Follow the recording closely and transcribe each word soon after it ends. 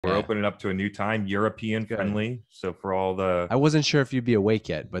We're Yeah, opening up to a new time, European good. friendly. So for all the I wasn't sure if you'd be awake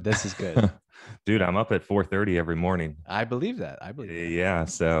yet, but this is good. dude, I'm up at 4:30 every morning. I believe that. I believe that. Yeah,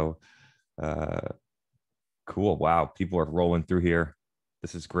 so uh cool. Wow, people are rolling through here.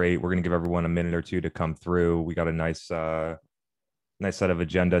 This is great. We're gonna give everyone a minute or two to come through. We got a nice set of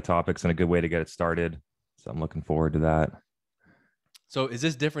agenda topics and a good way to get it started. So I'm looking forward to that. So is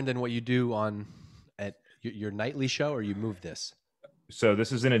this different than what you do on at your nightly show, or you moved this? So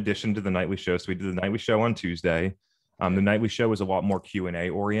this is in addition to the nightly show. So we did the nightly show on Tuesday. The Okay. nightly show is a lot more Q&A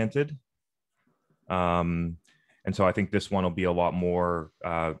oriented. Um, and so I think this one will be a lot more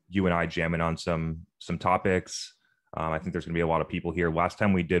you and I jamming on some topics. I think there's going to be a lot of people here. Last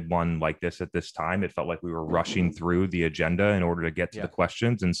time we did one like this at this time, it felt like we were rushing through the agenda in order to get to the Yeah.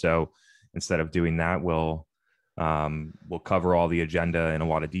 questions. And so instead of doing that, we'll cover all the agenda in a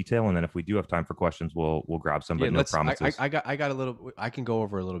lot of detail. And then if we do have time for questions, we'll grab some, Yeah. but no promises. I got a little. I can go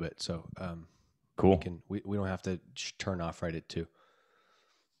over a little bit. So Cool. we don't have to turn off right at 2.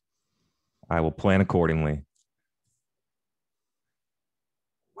 I will plan accordingly.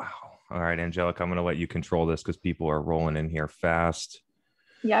 Wow. All right, Angelica, I'm going to let you control this because people are rolling in here fast.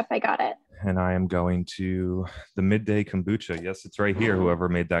 Yep, I got it. And I am going to the midday kombucha. Yes, it's right here. Whoever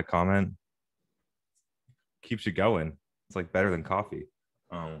made that comment keeps you going. It's like better than coffee.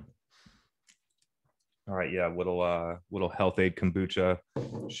 All right, yeah, little health aid kombucha.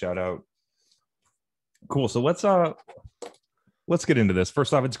 Shout out. Cool. So let's get into this.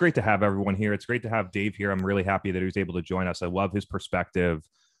 First off, it's great to have everyone here. It's great to have Dave here. I'm really happy that he was able to join us. I love his perspective.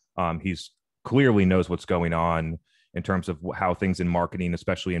 He's clearly knows what's going on in terms of how things in marketing,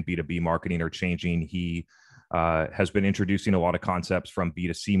 especially in B2B marketing, are changing. He has been introducing a lot of concepts from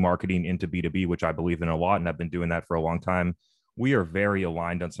B2C marketing into B2B, which I believe in a lot, and I've been doing that for a long time. We are very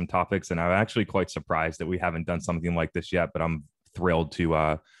aligned on some topics, and I'm actually quite surprised that we haven't done something like this yet, but I'm thrilled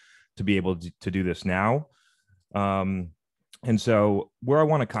to be able to do this now. And so where I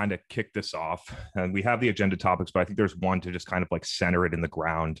want to kind of kick this off, and we have the agenda topics, but I think there's one to just kind of like center it in the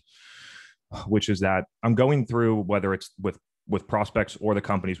ground, which is that I'm going through, whether it's with prospects or the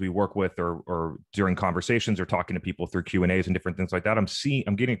companies we work with, or during conversations or talking to people through Q&As and different things like that,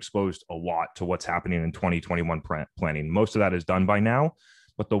 I'm getting exposed a lot to what's happening in 2021 planning. Most of that is done by now,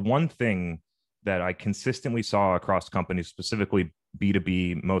 but the one thing that I consistently saw across companies, specifically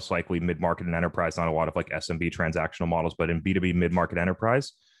B2B, most likely mid-market and enterprise, not a lot of like SMB transactional models, but in B2B mid-market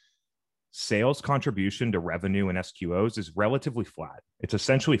enterprise, sales contribution to revenue and SQOs is relatively flat. It's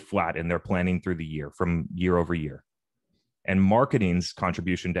essentially flat in their planning through the year from year over year. And marketing's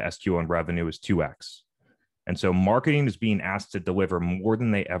contribution to SQO and revenue is 2x. And so marketing is being asked to deliver more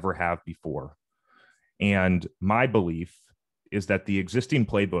than they ever have before. And my belief is that the existing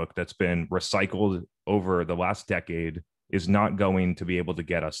playbook that's been recycled over the last decade is not going to be able to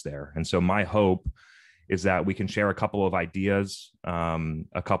get us there. And so my hope is that we can share a couple of ideas,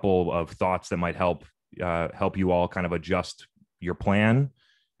 a couple of thoughts that might help you all kind of adjust your plan,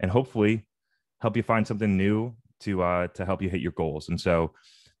 and hopefully help you find something new to help you hit your goals. And so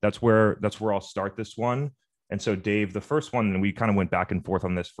that's where I'll start this one. And so Dave, the first one, and we kind of went back and forth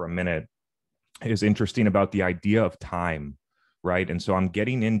on this for a minute, is interesting about the idea of time, right? And so I'm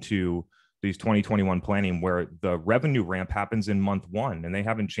getting into these 2021 planning where the revenue ramp happens in month 1, and they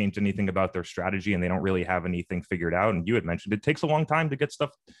haven't changed anything about their strategy, and they don't really have anything figured out. And you had mentioned it takes a long time to get stuff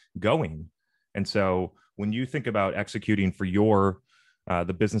going. And so when you think about executing for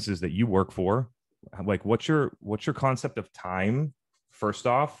the businesses that you work for, like what's your concept of time first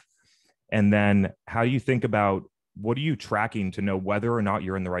off? And then how do you think about what are you tracking to know whether or not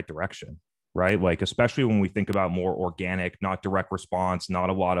you're in the right direction? Right? Like, especially when we think about more organic, not direct response, not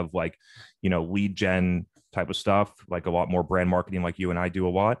a lot of like, lead gen type of stuff, like a lot more brand marketing, like you and I do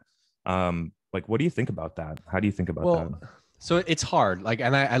a lot. Like, what do you think about that? How do you think about that? So it's hard. Like,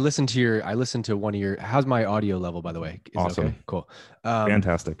 and I listened to one of your, how's my audio level, by the way? Is Awesome. It okay? Cool.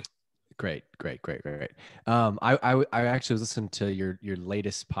 Fantastic. Great. I actually was listening to your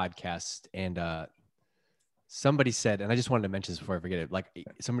latest podcast, and somebody said, and I just wanted to mention this before I forget it. Like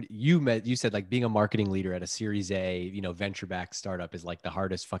you said, like being a marketing leader at a Series A, venture backed startup is like the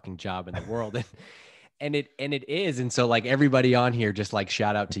hardest fucking job in the world. And it is. And so like everybody on here, just like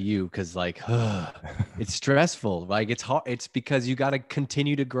shout out to you. Cause like, it's stressful. Like it's hard. It's because you got to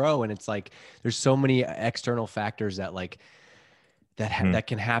continue to grow. And it's like, there's so many external factors that like, that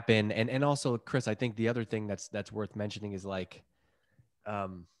can happen. And also, Chris, I think the other thing that's worth mentioning is like,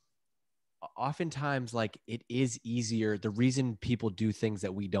 oftentimes like it is easier. The reason people do things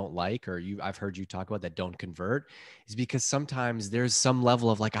that we don't like, or I've heard you talk about that don't convert, is because sometimes there's some level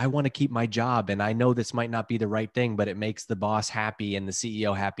of like, I want to keep my job and I know this might not be the right thing, but it makes the boss happy and the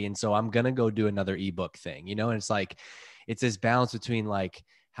CEO happy. And so I'm going to go do another ebook thing, you know? And it's like, it's this balance between like,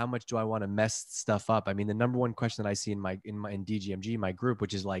 how much do I want to mess stuff up? I mean, the number one question that I see in DGMG, my group,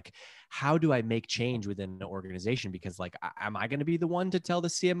 which is like, how do I make change within an organization? Because like, am I going to be the one to tell the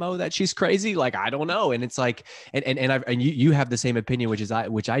CMO that she's crazy? Like, I don't know. And it's like, and you have the same opinion, which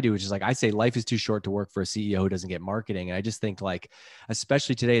I do, which is like, I say life is too short to work for a CEO who doesn't get marketing. And I just think like,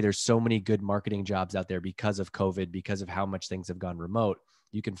 especially today, there's so many good marketing jobs out there because of COVID, because of how much things have gone remote.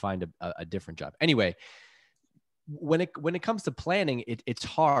 You can find a different job. Anyway, when it comes to planning, it's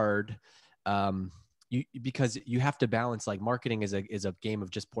hard, because you have to balance, like marketing is a game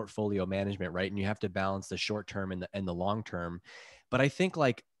of just portfolio management, right? And you have to balance the short term and the long term. But I think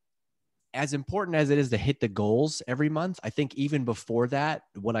like, as important as it is to hit the goals every month, I think even before that,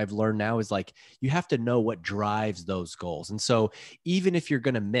 what I've learned now is like, you have to know what drives those goals. And so even if you're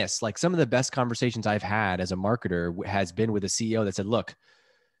going to miss, like some of the best conversations I've had as a marketer has been with a CEO that said, look,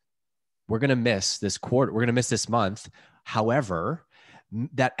 we're going to miss this quarter. We're going to miss this month. However,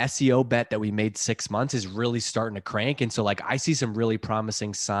 that SEO bet that we made 6 months is really starting to crank. And so like, I see some really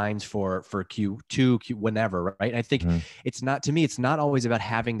promising signs for Q2, whenever, right? And I think it's not always about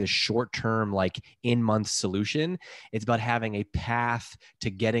having the short-term, like in-month solution. It's about having a path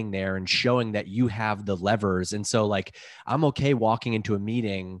to getting there and showing that you have the levers. And so like, I'm okay walking into a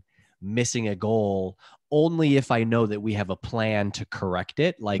meeting, missing a goal, only if I know that we have a plan to correct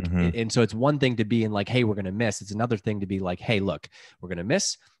it. Like, and so it's one thing to be in like, hey, we're going to miss. It's another thing to be like, hey, look, we're going to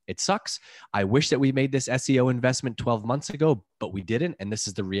miss. It sucks. I wish that we made this SEO investment 12 months ago, but we didn't. And this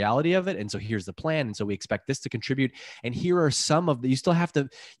is the reality of it. And so here's the plan. And so we expect this to contribute. And here are some of the, you still have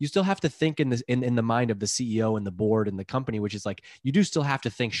to think in this, in the mind of the CEO and the board and the company, which is like, you do still have to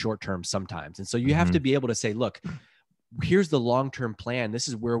think short-term sometimes. And so you have to be able to say, look, here's the long-term plan. This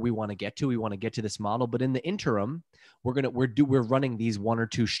is where we want to get to. We want to get to this model, but in the interim, we're running these 1 or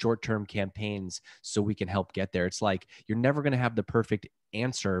 2 short-term campaigns so we can help get there. It's like, you're never going to have the perfect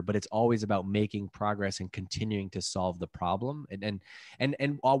answer, but it's always about making progress and continuing to solve the problem. And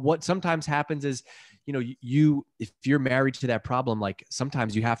what sometimes happens is, you know, if you're married to that problem, like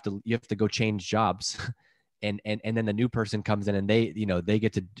sometimes you have to go change jobs and then the new person comes in and they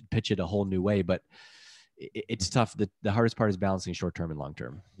get to pitch it a whole new way. But it's tough. The hardest part is balancing short-term and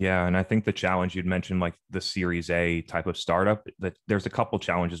long-term. Yeah. And I think the challenge you'd mentioned, like the Series A type of startup, that there's a couple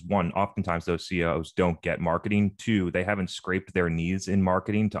challenges. One, oftentimes those CEOs don't get marketing. 2, they haven't scraped their knees in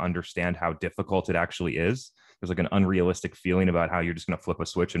marketing to understand how difficult it actually is. There's like an unrealistic feeling about how you're just going to flip a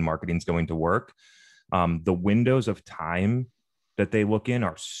switch and marketing's going to work. The windows of time that they look in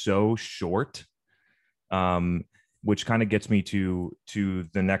are so short, which kind of gets me to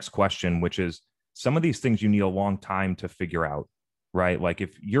the next question, which is, some of these things you need a long time to figure out, right? Like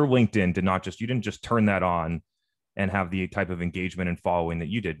if your LinkedIn you didn't just turn that on and have the type of engagement and following that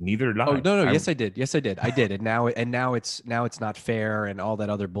you did. Neither did I. Oh, no. Yes, I did. I did. And now it's not fair and all that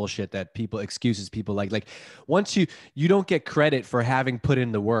other bullshit that excuses people like once you don't get credit for having put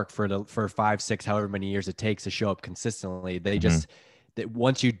in the work for 5, 6, however many years it takes to show up consistently. They just, that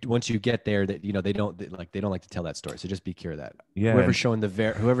once you get there, that they don't like to tell that story. So just be clear that whoever's showing the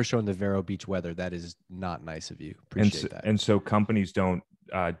Vero Beach weather, that is not nice of you. Appreciate that. And so companies don't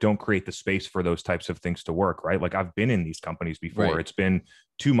create the space for those types of things to work, right? Like I've been in these companies before. Right. It's been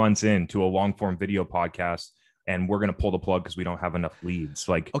 2 months into a long form video podcast, and we're going to pull the plug because we don't have enough leads.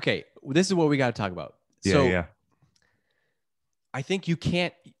 Like, okay, this is what we got to talk about. Yeah. I think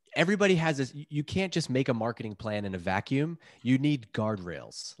everybody has this. You can't just make a marketing plan in a vacuum. You need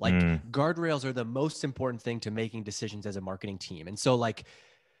guardrails. Like guardrails are the most important thing to making decisions as a marketing team. And so like,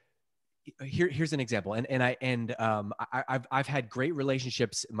 here's an example. I've had great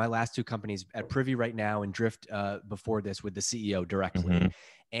relationships in my last 2 companies, at Privy right now and Drift before this, with the CEO directly.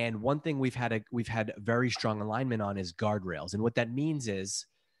 And one thing we've had very strong alignment on is guardrails. And what that means is,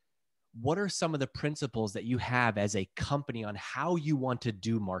 what are some of the principles that you have as a company on how you want to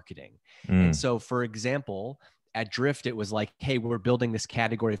do marketing? And so, for example, at Drift, it was like, hey, we're building this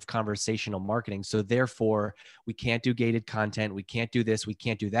category of conversational marketing. So therefore, we can't do gated content. We can't do this. We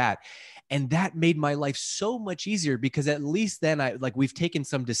can't do that. And that made my life so much easier, because at least then we've taken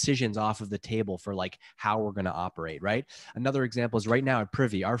some decisions off of the table for like how we're going to operate, right? Another example is right now at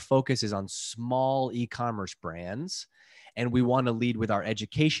Privy, our focus is on small e-commerce brands. And we want to lead with our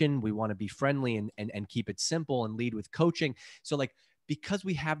education. We want to be friendly and keep it simple and lead with coaching. So like, because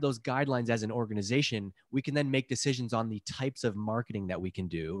we have those guidelines as an organization, we can then make decisions on the types of marketing that we can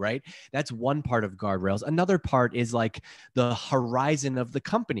do, right? That's one part of guardrails. Another part is like the horizon of the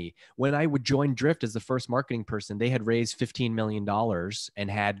company. When I would join Drift as the first marketing person, they had raised $15 million and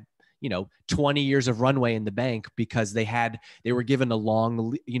had 20 years of runway in the bank because they were given a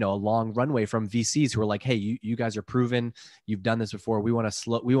long runway from VCs who were like, hey, you guys are proven, you've done this before. We want to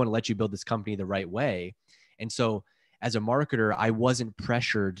let you build this company the right way. And so as a marketer, I wasn't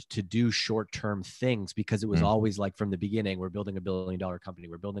pressured to do short-term things because it was always like from the beginning, we're building $1 billion company.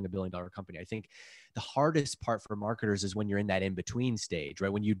 We're building $1 billion company. I think the hardest part for marketers is when you're in that in-between stage,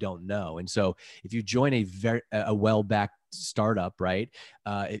 right? When you don't know. And so if you join a well-backed startup, right?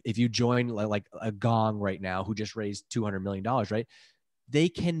 If you join like a Gong right now, who just raised $200 million, right? They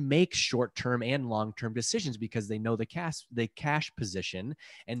can make short-term and long-term decisions because they know the cash position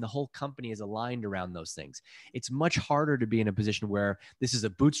and the whole company is aligned around those things. It's much harder to be in a position where this is a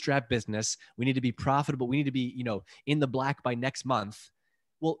bootstrap business. We need to be profitable. We need to be, in the black by next month.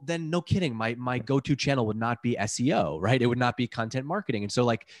 Well, then no kidding. My go-to channel would not be SEO, right? It would not be content marketing. And so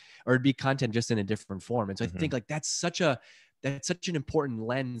or it'd be content just in a different form. And so I think that's such an important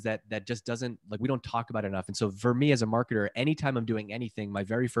lens that just doesn't, like, we don't talk about it enough. And so for me as a marketer, anytime I'm doing anything, my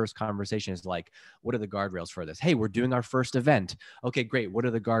very first conversation is like, what are the guardrails for this? Hey, we're doing our first event. Okay, great. What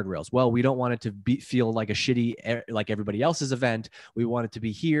are the guardrails? Well, we don't want it to feel like a shitty, like everybody else's event. We want it to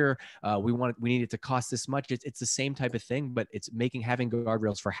be here. We need it to cost this much. It's the same type of thing, but it's having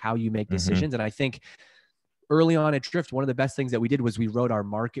guardrails for how you make decisions. And I think early on at Drift, one of the best things that we did was we wrote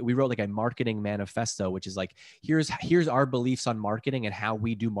like a marketing manifesto, which is like, here's our beliefs on marketing and how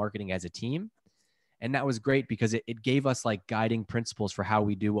we do marketing as a team. And that was great because it gave us like guiding principles for how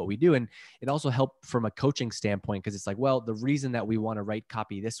we do what we do. And it also helped from a coaching standpoint because it's like, well, the reason that we want to write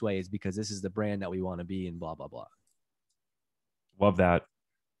copy this way is because this is the brand that we want to be and blah, blah, blah. Love that.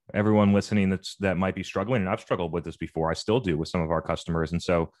 Everyone listening that might be struggling, and I've struggled with this before. I still do with some of our customers. And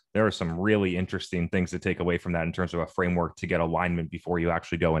so there are some really interesting things to take away from that in terms of a framework to get alignment before you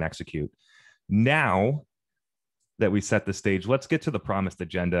actually go and execute. Now that we set the stage, let's get to the promised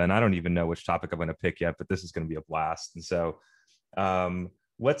agenda. And I don't even know which topic I'm going to pick yet, but this is going to be a blast. And so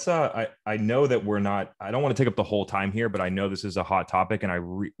I know that I don't want to take up the whole time here, but I know this is a hot topic and I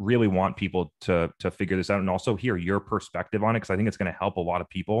really want people to figure this out and also hear your perspective on it. Cause I think it's going to help a lot of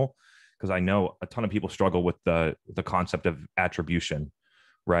people. Cause I know a ton of people struggle with the concept of attribution,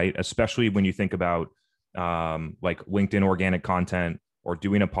 right? Especially when you think about like LinkedIn organic content or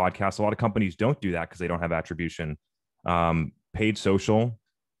doing a podcast. A lot of companies don't do that because they don't have attribution. Paid social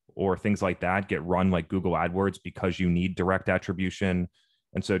or things like that get run like Google AdWords because you need direct attribution.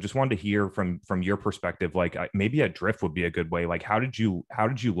 And so just wanted to hear from your perspective, like maybe a Drift would be a good way. Like, how did you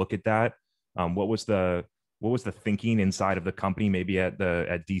look at that? What was the thinking inside of the company, maybe at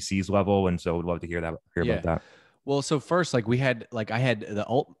DC's level? And so would love to hear about that. Well, so first, I had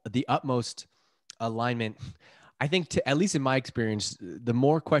the utmost alignment. I think at least in my experience, the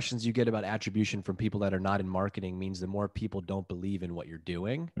more questions you get about attribution from people that are not in marketing means the more people don't believe in what you're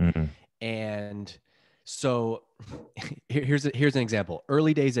doing. And so here's an example.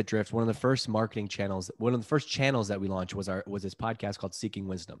 Early days at Drift, one of the first channels that we launched was this podcast called Seeking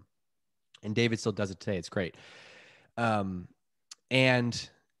Wisdom. And David still does it today. It's great. And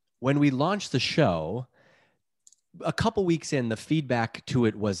when we launched the show, a couple weeks in, the feedback to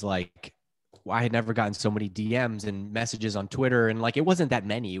it was like, I had never gotten so many DMs and messages on Twitter. And like, it wasn't that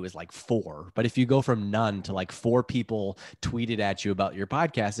many, it was like 4. But if you go from none to like 4 people tweeted at you about your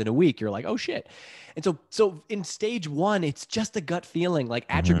podcast in a week, you're like, oh shit. And so in stage 1, it's just a gut feeling. Like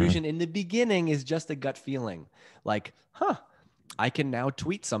attribution in the beginning is just a gut feeling. Like, I can now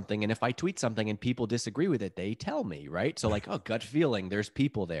tweet something. And if I tweet something and people disagree with it, they tell me, right? So like, gut feeling, there's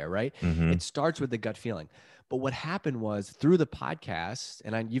people there, right? It starts with the gut feeling. But what happened was through the podcast,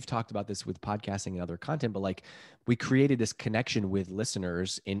 and you've talked about this with podcasting and other content, but like we created this connection with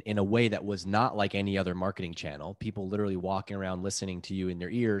listeners in a way that was not like any other marketing channel. People literally walking around listening to you in their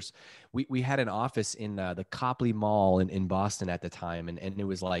ears. We had an office in the Copley Mall in Boston at the time. And it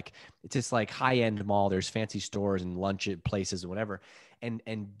was like, it's this like high-end mall. There's fancy stores and lunch places and whatever. And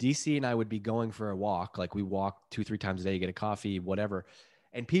DC and I would be going for a walk. Like we walk 2-3 times a day, get a coffee, whatever.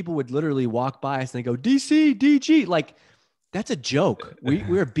 And people would literally walk by us and they go, DC, DG. Like, that's a joke.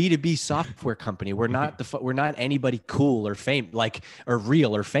 We're a B2B software company. We're not anybody cool or or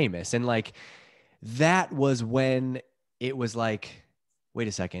real or famous. And like, that was when it was like, wait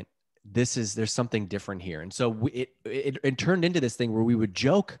a second, there's something different here. And so it turned into this thing where we would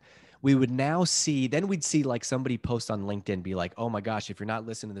joke we would now see, then we'd see like somebody post on LinkedIn, be like, oh my gosh, if you're not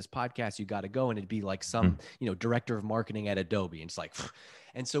listening to this podcast, you got to go. And it'd be like some, director of marketing at Adobe. And it's like,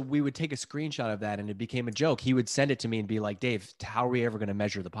 and so we would take a screenshot of that and it became a joke. He would send it to me and be like, Dave, how are we ever going to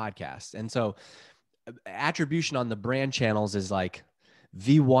measure the podcast? And so attribution on the brand channels is like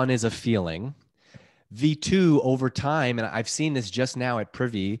V1 is a feeling. V2 over time, and I've seen this just now at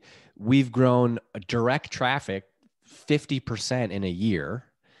Privy, we've grown direct traffic 50% in a year.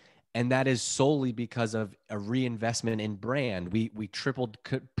 And that is solely because of a reinvestment in brand. We tripled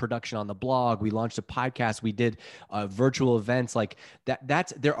production on the blog. We launched a podcast. We did virtual events like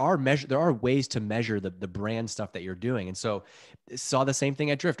that. There are ways to measure the brand stuff that you're doing. And so saw the same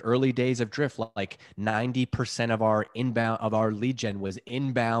thing at Drift. Early days of Drift, like 90% of our lead gen was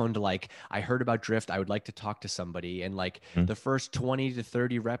inbound. Like, I heard about Drift, I would like to talk to somebody. And like the first 20 to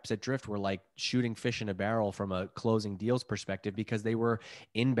 30 reps at Drift were like shooting fish in a barrel from a closing deals perspective, because they were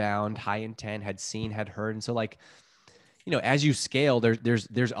inbound, high intent, had heard. And so like, as you scale, there's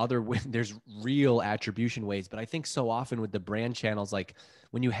real attribution ways. But I think so often with the brand channels, like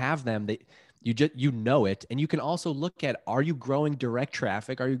when you have them, you know it. And you can also look at, are you growing direct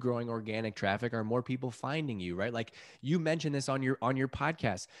traffic? Are you growing organic traffic? Are more people finding you, right? Like you mentioned this on your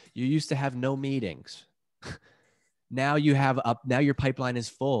podcast. You used to have no meetings. Now now your pipeline is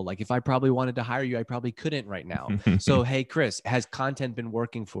full. Like if I probably wanted to hire you, I probably couldn't right now. So, hey, Chris, has content been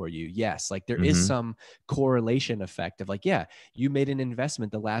working for you? Yes. Like there is some correlation effect of like, yeah, you made an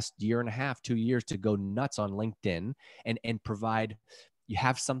investment the last year and a half, 2 years to go nuts on LinkedIn and provide, you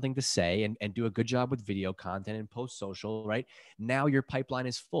have something to say and do a good job with video content and post social, right? Now your pipeline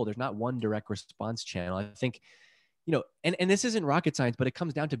is full. There's not one direct response channel. I think, and this isn't rocket science, but it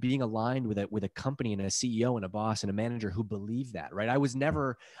comes down to being aligned with a company and a CEO and a boss and a manager who believe that, right? I was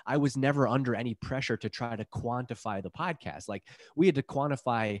never under any pressure to try to quantify the podcast. Like we had to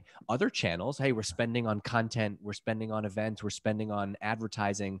quantify other channels. Hey, we're spending on content, we're spending on events, we're spending on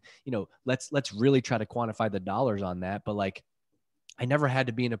advertising. Let's really try to quantify the dollars on that. But like, I never had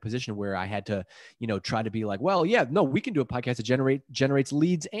to be in a position where I had to, try to be like, well, yeah, no, we can do a podcast that generates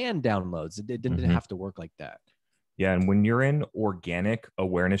leads and downloads. It didn't have to work like that. Yeah. And when you're in organic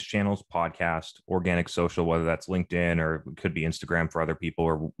awareness channels, podcast, organic social, whether that's LinkedIn or it could be Instagram for other people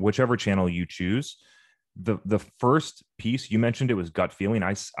or whichever channel you choose, the first piece you mentioned, it was gut feeling.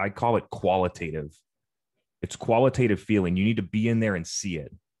 I call it qualitative. It's qualitative feeling. You need to be in there and see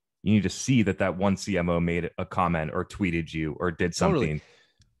it. You need to see that one CMO made a comment or tweeted you or did something. Totally.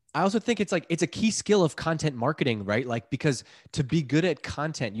 I also think it's a key skill of content marketing, right? Like, because to be good at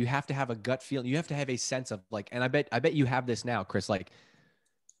content, you have to have a gut feeling. You have to have a sense of like, and I bet you have this now, Chris, like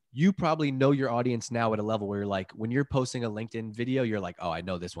you probably know your audience now at a level where you're like, when you're posting a LinkedIn video, you're like, oh, I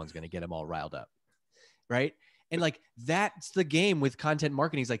know this one's going to get them all riled up. Right. And like, that's the game with content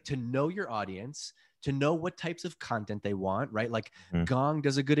marketing, is like to know your audience, to know what types of content they want, right? Like Gong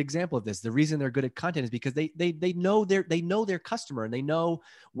does a good example of this. The reason they're good at content is because they know their customer and they know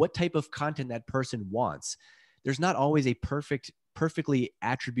what type of content that person wants. There's not always a perfectly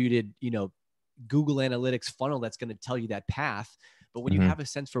attributed, Google Analytics funnel that's going to tell you that path. But when you have a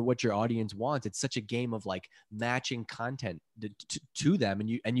sense for what your audience wants, it's such a game of like matching content to them.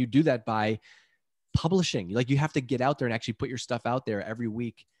 And you do that by publishing. Like you have to get out there and actually put your stuff out there every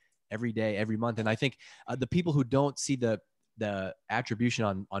week, every day, every month. And I think the people who don't see the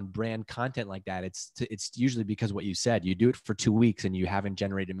attribution on brand content like that, it's usually because what you said, you do it for 2 weeks and you haven't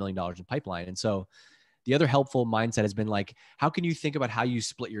generated $1 million in pipeline. And so the other helpful mindset has been like, how can you think about how you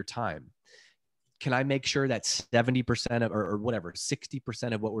split your time? Can I make sure that 70% of, or whatever,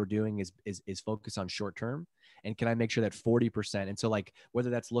 60% of what we're doing is focused on short term? And can I make sure that 40%? And so like, whether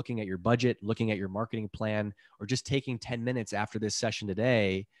that's looking at your budget, looking at your marketing plan, or just taking 10 minutes after this session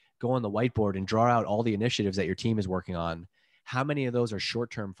today, go on the whiteboard and draw out all the initiatives that your team is working on. How many of those are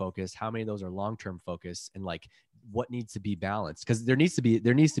short-term focused? How many of those are long-term focused? And like, what needs to be balanced? Because there needs to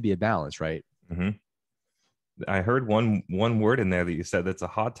be a balance, right? Mm-hmm. I heard one word in there that you said that's a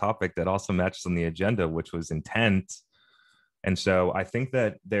hot topic that also matches on the agenda, which was intent. And so I think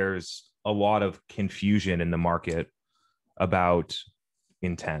that there's a lot of confusion in the market about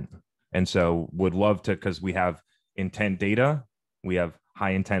intent. And so would love to, because we have intent data, we have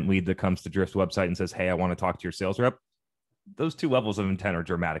high intent lead that comes to Drift's website and says, hey, I want to talk to your sales rep. Those two levels of intent are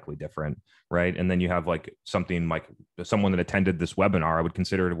dramatically different, right? And then you have like something like someone that attended this webinar, I would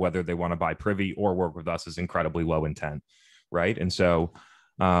consider whether they want to buy Privy or work with us is incredibly low intent, right? And so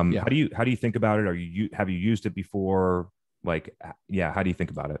how do you think about it? Have you used it before? Like, yeah, how do you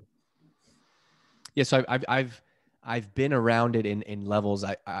think about it? Yeah, so I've been around it in levels.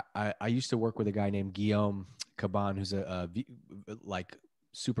 I used to work with a guy named Guillaume Caban, who's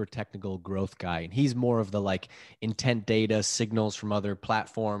super technical growth guy, and he's more of the like intent data signals from other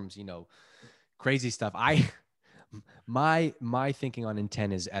platforms, crazy stuff. My thinking on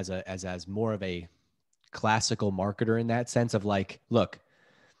intent is as more of a classical marketer in that sense of like, look,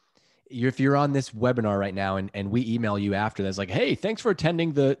 if you're on this webinar right now and we email you after this, like, hey, thanks for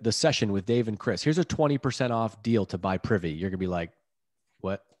attending the session with Dave and Chris. Here's a 20% off deal to buy Privy. You're gonna be like,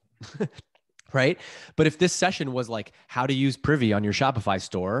 what? Right? But if this session was like how to use Privy on your Shopify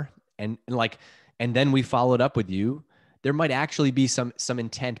store and then we followed up with you, there might actually be some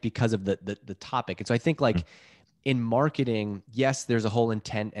intent because of the topic. And so I think like in marketing, yes, there's a whole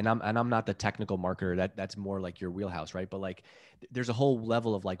intent, and I'm not the technical marketer. That's more like your wheelhouse, right? But like there's a whole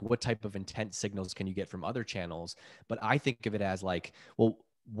level of like what type of intent signals can you get from other channels? But I think of it as like, well,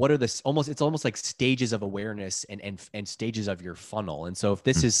 what are it's almost like stages of awareness and stages of your funnel. And so if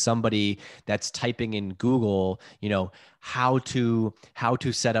this is somebody that's typing in Google, how to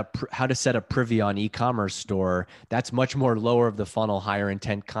set up Privy on e-commerce store, that's much more lower of the funnel, higher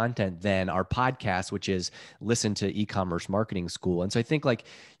intent content than our podcast, which is listen to e-commerce marketing school. And so I think like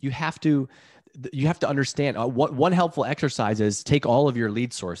you have to understand what one helpful exercise is take all of your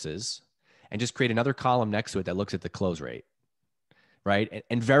lead sources and just create another column next to it that looks at the close rate. Right.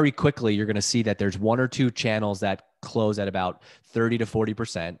 And very quickly, you're going to see that there's one or two channels that close at about 30 to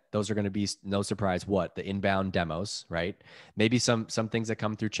 40%. Those are going to be, no surprise, the inbound demos, right? Maybe some things that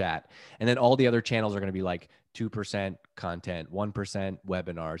come through chat. And then all the other channels are going to be like 2% content, 1%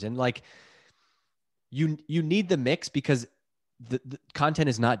 webinars. And like you need the mix because the content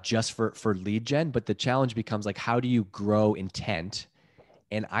is not just for lead gen, but the challenge becomes like, how do you grow intent?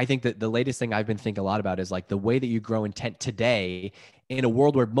 And I think that the latest thing I've been thinking a lot about is like the way that you grow intent today in a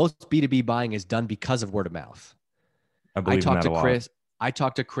world where most B2B buying is done because of word of mouth. I talked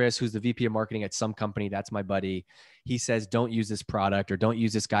to Chris, who's the VP of marketing at some company. That's my buddy. He says, don't use this product or don't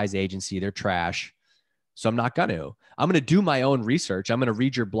use this guy's agency. They're trash. So I'm not going to. I'm going to do my own research. I'm going to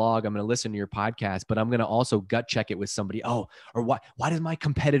read your blog. I'm going to listen to your podcast, but I'm going to also gut check it with somebody. Oh, or why does my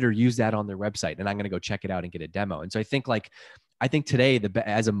competitor use that on their website? And I'm going to go check it out and get a demo. And so I think today,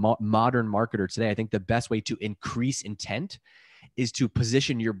 as a modern marketer today, I think the best way to increase intent is to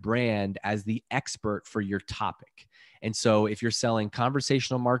position your brand as the expert for your topic. And so if you're selling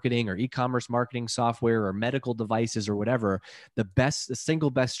conversational marketing or e-commerce marketing software or medical devices or whatever, the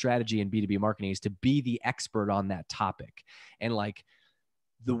single best strategy in B2B marketing is to be the expert on that topic. And like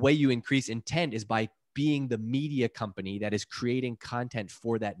the way you increase intent is by being the media company that is creating content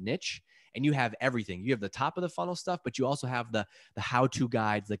for that niche. And you have everything. You have the top of the funnel stuff, but you also have the how-to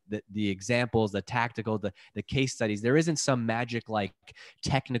guides, the examples, the tactical, the case studies. There isn't some magic like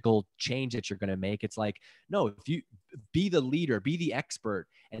technical change that you're going to make. It's like, no, if you be the leader, be the expert,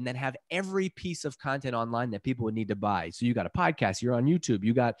 and then have every piece of content online that people would need to buy. So you got a podcast, you're on YouTube,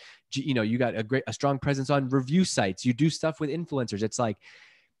 you got a strong presence on review sites, you do stuff with influencers. It's like,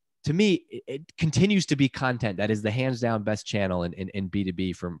 to me, it continues to be content that is the hands down best channel in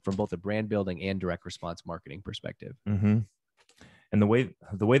B2B from both a brand building and direct response marketing perspective. Mm-hmm. And the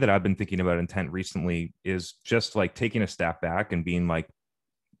way that I've been thinking about intent recently is just like taking a step back and being like,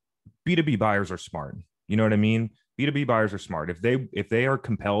 B2B buyers are smart. You know what I mean? B2B buyers are smart. If they are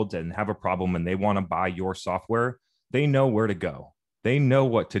compelled and have a problem and they want to buy your software, they know where to go. They know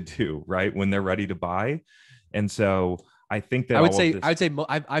what to do, right? When they're ready to buy. And so I think that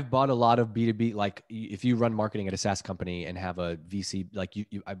I've bought a lot of B2B. Like if you run marketing at a SaaS company and have a VC, like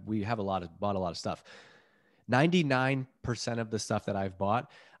we have bought a lot of stuff. 99% of the stuff that I've bought,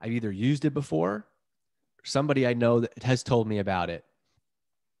 I've either used it before, somebody I know that has told me about it.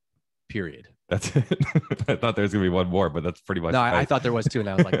 Period. That's it. I thought there was gonna be one more, but that's pretty much. No, I thought there was two, and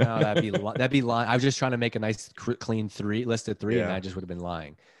I was like, no, that'd be lying. I was just trying to make a nice clean list of three, and I just would have been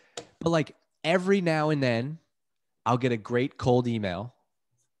lying. But like every now and then, I'll get a great cold email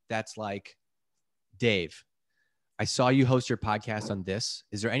that's like, Dave, I saw you host your podcast on this.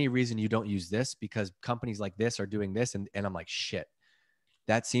 Is there any reason you don't use this? Because companies like this are doing this. And I'm like, shit,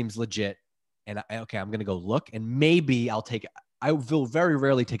 that seems legit. And I'm going to go look and maybe I will very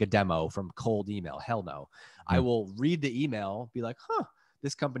rarely take a demo from cold email. Hell no. I will read the email, be like,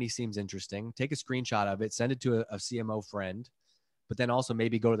 this company seems interesting. Take a screenshot of it, send it to a CMO friend, but then also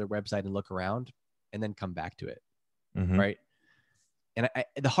maybe go to their website and look around and then come back to it. Mm-hmm. Right. And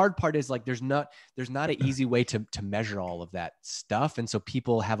the hard part is like, there's not an easy way to measure all of that stuff. And so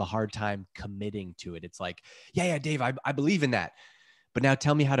people have a hard time committing to it. It's like, yeah, Dave, I believe in that, but now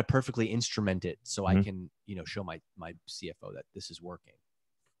tell me how to perfectly instrument it. So I can, show my CFO that this is working.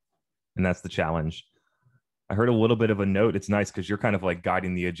 And that's the challenge. I heard a little bit of a note. It's nice because you're kind of like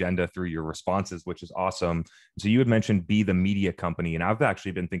guiding the agenda through your responses, which is awesome. So you had mentioned be the media company. And I've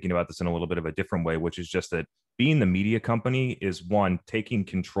actually been thinking about this in a little bit of a different way, which is just that being the media company is one, taking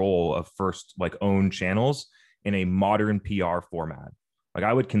control of first like own channels in a modern PR format. Like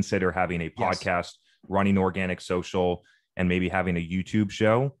I would consider having a podcast, running organic social, and maybe having a YouTube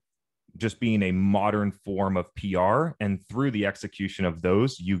show just being a modern form of PR. And through the execution of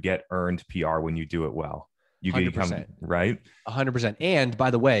those, you get earned PR when you do it well. You 100%. become, right? 100%. And by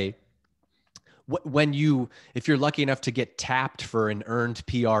the way, if you're lucky enough to get tapped for an earned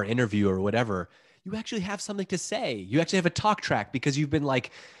PR interview or whatever, you actually have something to say. You actually have a talk track because you've been like,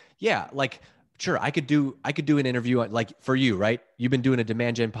 yeah, like, sure, I could do an interview like for you, right? You've been doing a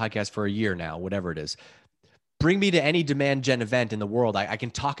demand gen podcast for a year now, whatever it is. Bring me to any demand gen event in the world. I can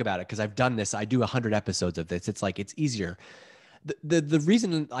talk about it because I've done this. I do 100 episodes of this. It's like, it's easier. The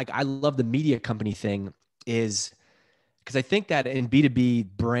reason like I love the media company thing is because I think that in B2B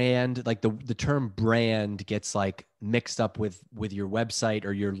brand, like the term brand gets like mixed up with your website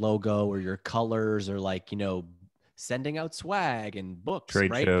or your logo or your colors or like, sending out swag and books,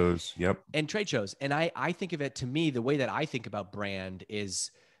 Trade right? shows. Yep. And trade shows. And I think of it, to me, the way that I think about brand is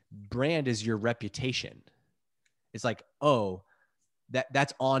your reputation. It's like, oh,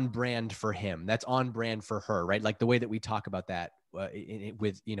 that's on brand for him. That's on brand for her, right? Like the way that we talk about that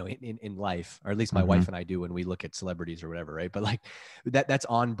in life, or at least my wife and I do when we look at celebrities or whatever, right? But like that's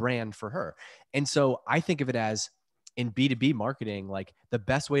on brand for her. And so I think of it as in B2B marketing, like the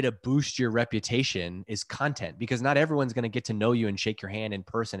best way to boost your reputation is content, because not everyone's going to get to know you and shake your hand in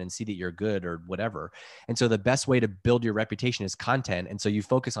person and see that you're good or whatever. And so the best way to build your reputation is content. And so you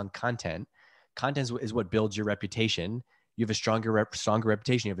focus on content. Content is what builds your reputation. You have a stronger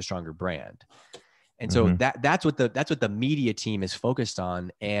reputation. You have a stronger brand. And so that's what the media team is focused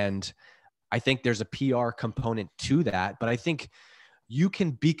on. And I think there's a PR component to that, but I think you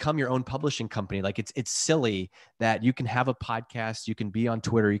can become your own publishing company. Like it's silly that you can have a podcast, you can be on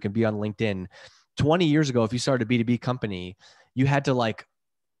Twitter, you can be on LinkedIn. 20 years ago, if you started a B2B company, you had to like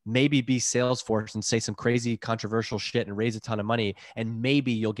maybe be Salesforce and say some crazy controversial shit and raise a ton of money, and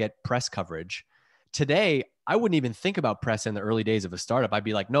maybe you'll get press coverage. Today, I wouldn't even think about press in the early days of a startup. I'd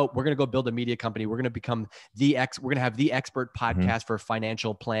be like, nope, we're going to go build a media company. We're going to become we're going to have the expert podcast for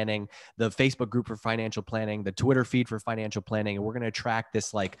financial planning, the Facebook group for financial planning, the Twitter feed for financial planning. And we're going to attract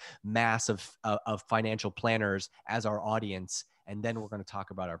this like mass of financial planners as our audience. And then we're going to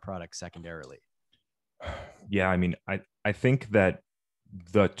talk about our product secondarily. Yeah. I mean, I think that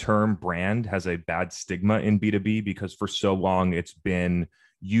the term brand has a bad stigma in B2B because for so long it's been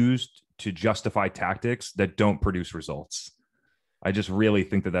used to justify tactics that don't produce results. I just really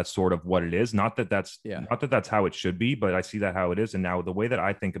think that that's sort of what it is. Not that that's how it should be, but I see that how it is. And now the way that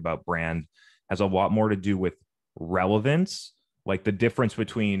I think about brand has a lot more to do with relevance, like the difference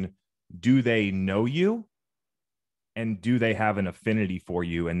between do they know you and do they have an affinity for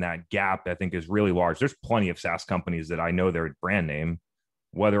you? And that gap, I think, is really large. There's plenty of SaaS companies that I know their brand name,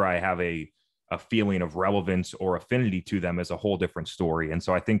 whether I have a feeling of relevance or affinity to them is a whole different story. And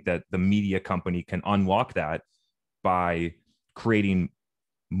so I think that the media company can unlock that by creating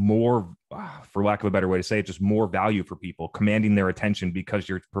more, for lack of a better way to say it, just more value for people, commanding their attention because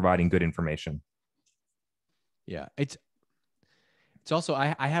you're providing good information. Yeah. It's also,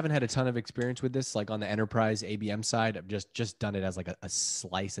 I haven't had a ton of experience with this, like on the enterprise ABM side. I've just done it as like a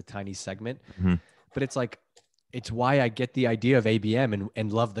slice, a tiny segment, but it's like, it's why I get the idea of ABM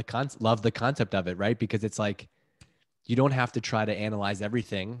and love the concept of it, right? Because it's like, you don't have to try to analyze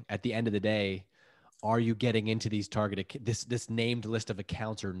everything. At the end of the day, are you getting into these this named list of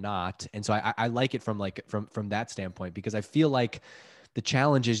accounts or not? And so I like it from that standpoint, because I feel like the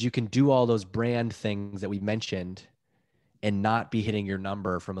challenge is you can do all those brand things that we mentioned and not be hitting your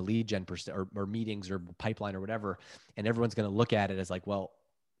number from a lead gen or meetings or pipeline or whatever. And everyone's going to look at it as like, well,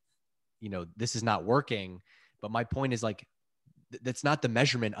 this is not working. But my point is like, that's not the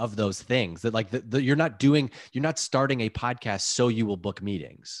measurement of those things. That like you're not starting a podcast so you will book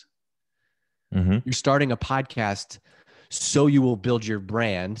meetings. You're starting a podcast so you will build your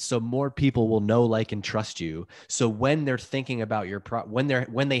brand, so more people will know, like, and trust you. So when they're thinking about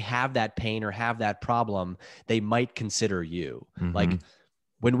when they have that pain or have that problem, they might consider you. Like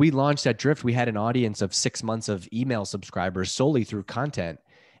when we launched at Drift, we had an audience of 6 months of email subscribers solely through content.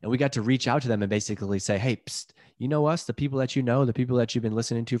 And we got to reach out to them and basically say, hey, psst, you know us, the people that you know, the people that you've been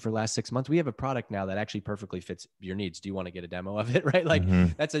listening to for the last 6 months, we have a product now that actually perfectly fits your needs. Do you want to get a demo of it? Right? Like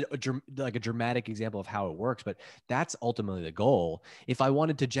that's a dramatic example of how it works, but that's ultimately the goal. If I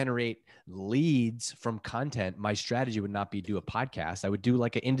wanted to generate leads from content, my strategy would not be do a podcast. I would do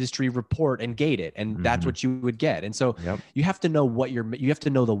like an industry report and gate it. And that's what you would get. And so you have to know you have to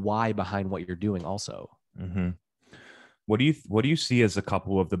know the why behind what you're doing also. What do you see as a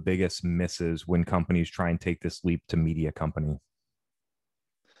couple of the biggest misses when companies try and take this leap to media company?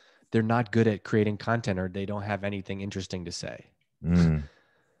 They're not good at creating content, or they don't have anything interesting to say.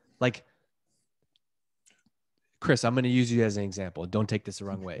 Like, Chris, I'm going to use you as an example. Don't take this the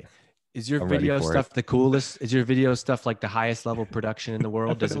wrong way. Is your video stuff the coolest? Is your video stuff like the highest level production in the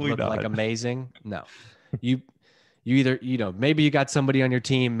world? Does it look like amazing? No. You either, maybe you got somebody on your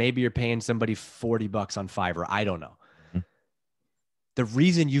team, maybe you're paying somebody $40 on Fiverr. I don't know. The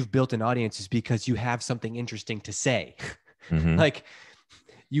reason you've built an audience is because you have something interesting to say. Like,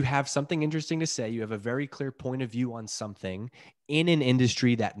 you have something interesting to say. You have a very clear point of view on something in an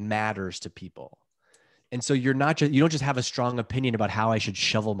industry that matters to people. And so you don't just have a strong opinion about how I should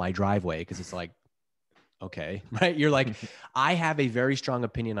shovel my driveway, because it's like, okay, right? You're like, I have a very strong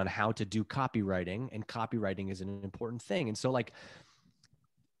opinion on how to do copywriting, and copywriting is an important thing. And so like,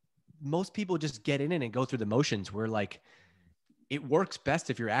 most people just get in it and go through the motions, where like, it works best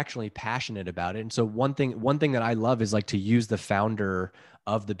if you're actually passionate about it. And so one thing that I love is like to use the founder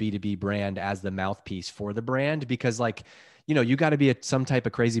of the B2B brand as the mouthpiece for the brand, because like, you got to be some type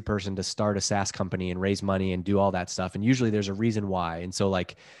of crazy person to start a SaaS company and raise money and do all that stuff. And usually there's a reason why. And so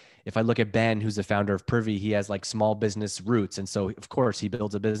like, if I look at Ben, who's the founder of Privy, he has like small business roots. And so of course he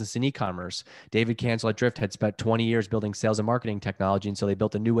builds a business in e-commerce. David Cancel at Drift had spent 20 years building sales and marketing technology. And so they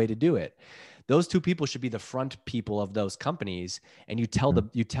built a new way to do it. Those two people should be the front people of those companies. And you tell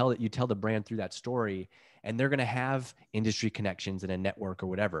the brand through that story, and they're going to have industry connections and a network or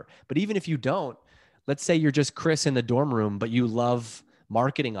whatever. But even if you don't, let's say you're just Chris in the dorm room, but you love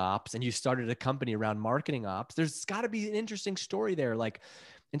marketing ops and you started a company around marketing ops, there's got to be an interesting story there. Like,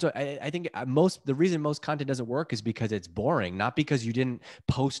 and so I think the reason most content doesn't work is because it's boring, not because you didn't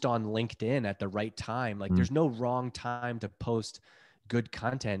post on LinkedIn at the right time. Like there's no wrong time to post good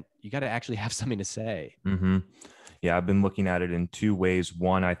content. You got to actually have something to say. Yeah, I've been looking at it in two ways.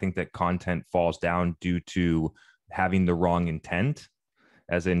 One, I think that content falls down due to having the wrong intent,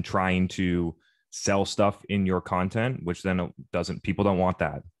 as in trying to sell stuff in your content, which then people don't want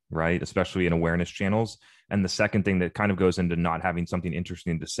that, right? Especially in awareness channels. And the second thing that kind of goes into not having something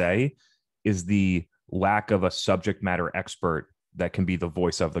interesting to say is the lack of a subject matter expert that can be the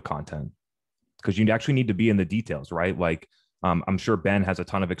voice of the content. Because you actually need to be in the details, right? Like, I'm sure Ben has a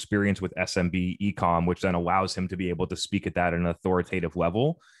ton of experience with SMB e-com, which then allows him to be able to speak at that at an authoritative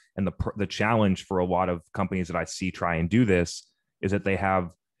level. And the challenge for a lot of companies that I see try and do this is that they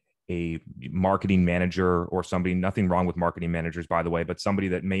have a marketing manager or somebody, nothing wrong with marketing managers, by the way, but somebody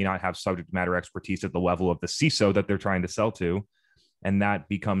that may not have subject matter expertise at the level of the CISO that they're trying to sell to. And that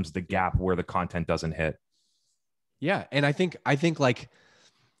becomes the gap where the content doesn't hit. Yeah. And I think like,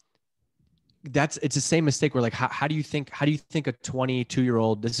 it's the same mistake where like, how do you think a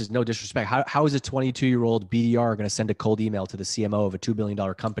 22-year-old, this is no disrespect, how is a 22-year-old BDR going to send a cold email to the CMO of a $2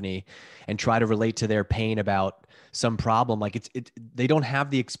 billion company and try to relate to their pain about some problem? Like they don't have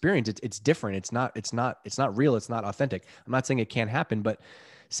the experience. It's different. It's not real. It's not authentic. I'm not saying it can't happen, but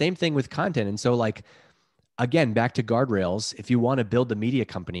same thing with content. And so like, again, back to guardrails, if you want to build a media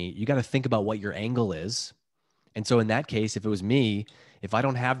company, you got to think about what your angle is. And so in that case, if it was me, if I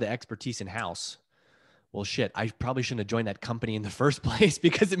don't have the expertise in house, well, shit, I probably shouldn't have joined that company in the first place,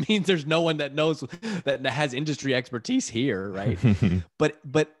 because it means there's no one that knows, that has industry expertise here, right?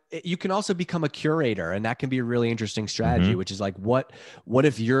 But you can also become a curator, and that can be a really interesting strategy, which is like, what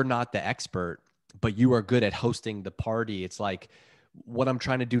if you're not the expert, but you are good at hosting the party? It's like, what I'm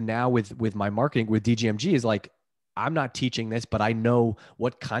trying to do now with my marketing with DGMG is like, I'm not teaching this, but I know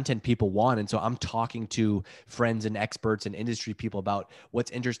what content people want. And so I'm talking to friends and experts and industry people about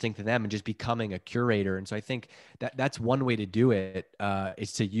what's interesting to them and just becoming a curator. And so I think that's one way to do it,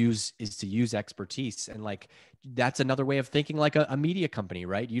 is to use expertise. And like, that's another way of thinking like a media company,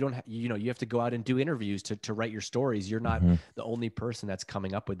 right? You don't, you have to go out and do interviews to write your stories. You're not the only person that's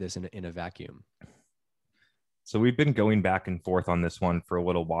coming up with this in a vacuum. So we've been going back and forth on this one for a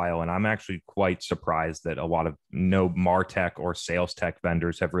little while, and I'm actually quite surprised that a lot of MarTech or sales tech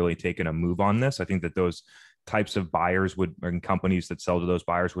vendors have really taken a move on this. I think that those types of buyers and companies that sell to those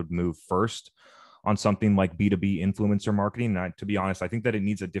buyers would move first. on something like B2B influencer marketing. And to be honest, I think that it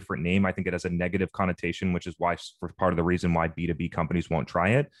needs a different name. I think it has a negative connotation, which is why, for part of the reason why B2B companies won't try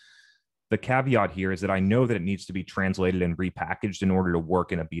it. The caveat here is that I know that it needs to be translated and repackaged in order to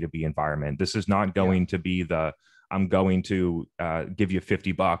work in a B2B environment. This is not going to be I'm going to give you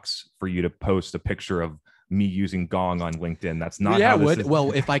 $50 for you to post a picture of me using Gong on LinkedIn. That's not how this is.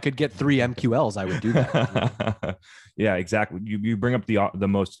 Well, if I could get 3 MQLs, I would do that. Yeah, exactly. You bring up the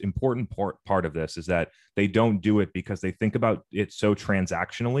most important part of this is that they don't do it because they think about it so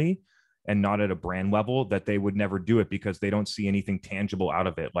transactionally and not at a brand level that they would never do it because they don't see anything tangible out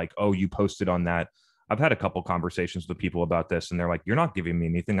of it. Like, oh, you posted on that. I've had a couple conversations with people about this and they're like, you're not giving me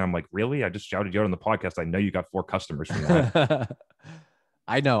anything. I'm like, really? I just shouted you out on the podcast. I know you got 4 customers from that.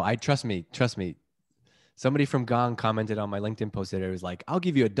 I know. Trust me. Somebody from Gong commented on my LinkedIn post that it was like, I'll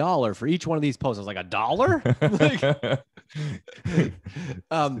give you $1 for each one of these posts. I was like, $1?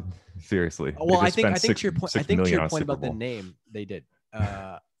 Seriously. Well, I think to your point, about the name, they did.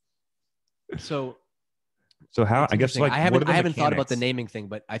 So how, I guess, like, I haven't thought about the naming thing,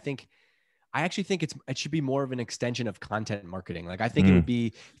 but I actually think it should be more of an extension of content marketing. Like, I think it would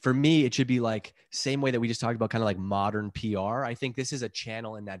be, for me, it should be like same way that we just talked about, kind of like modern PR. I think this is a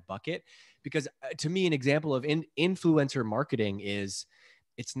channel in that bucket, because to me, an example of influencer marketing is,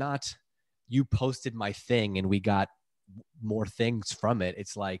 it's not you posted my thing and we got more things from it.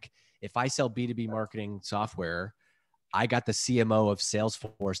 It's like, if I sell B2B marketing software, I got the CMO of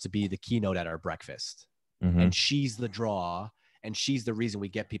Salesforce to be the keynote at our breakfast, and she's the draw. And she's the reason we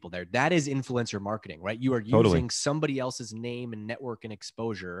get people there. That is influencer marketing, right? You are using somebody else's name and network and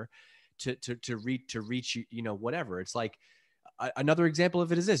exposure to reach, you know, whatever. It's like, another example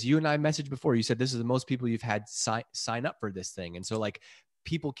of it is this. You and I messaged before. You said this is the most people you've had sign up for this thing. And so, like,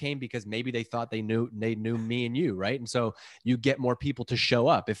 people came because maybe they thought they knew me and you, right? And so you get more people to show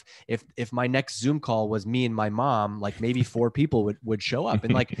up. If my next Zoom call was me and my mom, like, maybe 4 people would show up.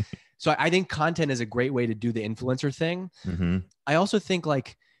 And like, so I think content is a great way to do the influencer thing. I also think,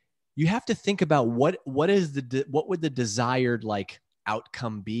 like, you have to think about what would the desired, like,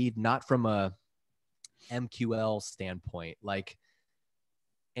 outcome be, not from a MQL standpoint. Like,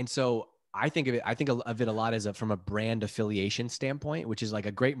 and so I think of it a lot as from a brand affiliation standpoint, which is like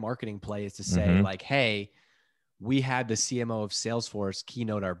a great marketing play, is to say like, hey, we had the CMO of Salesforce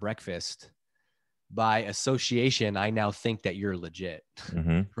keynote our breakfast. By association, I now think that you're legit,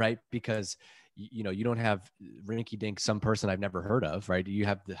 right? Because, you know, you don't have rinky dink, some person I've never heard of, right? You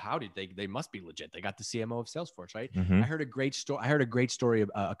have they must be legit. They got the CMO of Salesforce, right? I heard a great story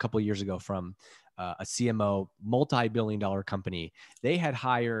a couple of years ago from a CMO, multi-billion-dollar company. They had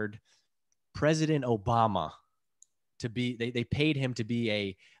hired President Obama to be, they paid him to be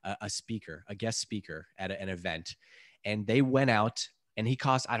a speaker, a guest speaker at an event. And they went out, and he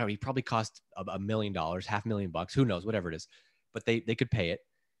probably cost $1 million, $500,000, who knows, whatever it is, but they could pay it.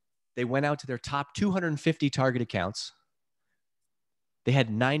 They went out to their top 250 target accounts. They had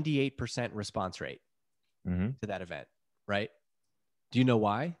 98% response rate to that event, right? Do you know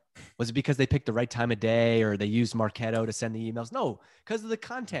why? Was it because they picked the right time of day, or they used Marketo to send the emails? No, because of the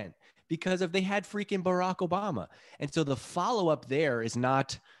content, because they had freaking Barack Obama. And so the follow-up there is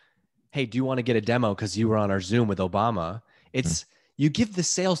not, hey, do you want to get a demo because you were on our Zoom with Obama? It's, you give the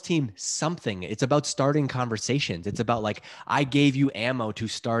sales team something. It's about starting conversations. It's about, like, I gave you ammo to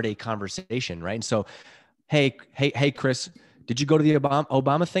start a conversation, right? And so, hey, Chris, did you go to the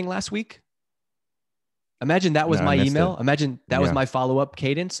Obama thing last week? Imagine that was my email. Imagine that was my follow-up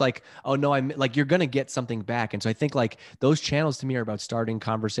cadence. Like, oh no, you're going to get something back. And so I think, like, those channels to me are about starting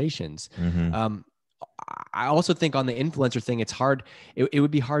conversations. I also think on the influencer thing, it's hard. It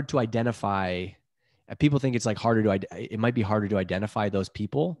would be hard to identify. People think it's like it might be harder to identify those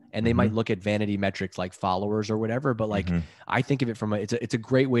people, and they might look at vanity metrics like followers or whatever. But like, I think of it from it's a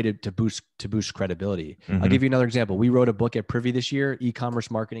great way to boost credibility. I'll give you another example. We wrote a book at Privy this year, e-commerce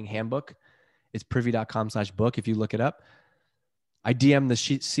marketing handbook. It's privy.com/book. If you look it up, I DM'd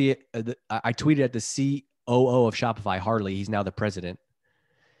I tweeted at the COO of Shopify, Harley. He's now the president.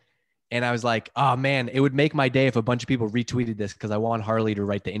 And I was like, oh man, it would make my day if a bunch of people retweeted this, because I want Harley to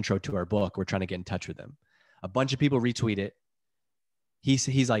write the intro to our book. We're trying to get in touch with him. A bunch of people retweet it.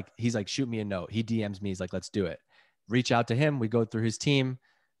 He's like, shoot me a note. He DMs me. He's like, let's do it. Reach out to him. We go through his team.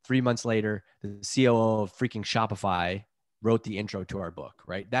 3 months later, the COO of freaking Shopify wrote the intro to our book,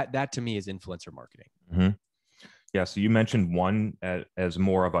 right? That to me is influencer marketing. Yeah. So you mentioned one as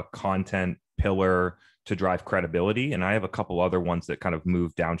more of a content pillar to drive credibility. And I have a couple other ones that kind of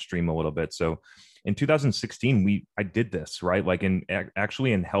move downstream a little bit. So in 2016, I did this, right? Like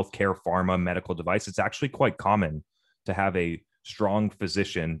actually in healthcare, pharma, medical device, it's actually quite common to have a strong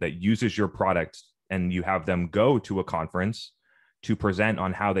physician that uses your product and you have them go to a conference to present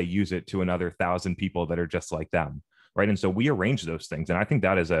on how they use it to another 1,000 people that are just like them, right? And so we arrange those things. And I think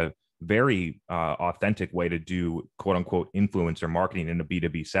that is a very authentic way to do quote unquote influencer marketing in a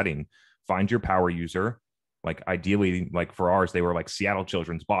B2B setting. Find your power user. Like ideally, like for ours, they were like Seattle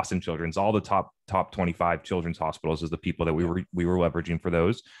Children's, Boston Children's, all the top 25 children's hospitals is the people that we were leveraging for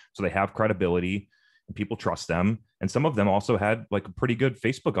those. So they have credibility and people trust them. And some of them also had like a pretty good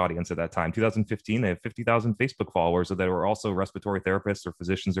Facebook audience at that time. 2015, they had 50,000 Facebook followers that were also respiratory therapists or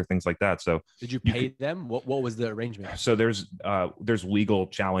physicians or things like that. So did you pay them? What was the arrangement? So there's legal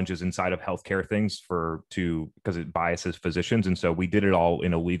challenges inside of healthcare things because it biases physicians. And so we did it all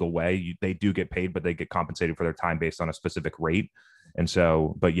in a legal way. They do get paid, but they get compensated for their time based on a specific rate. And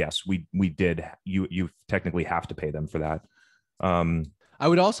so, but yes, we did, you technically have to pay them for that. I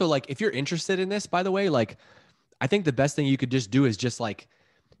would also like, if you're interested in this, by the way, like, I think the best thing you could just do is just like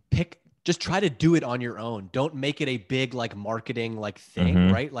just try to do it on your own. Don't make it a big like marketing like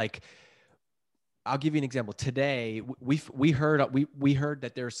thing, right? Like, I'll give you an example. Today, we heard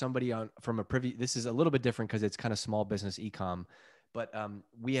that there's somebody from a Privy. This is a little bit different because it's kind of small business e-com, but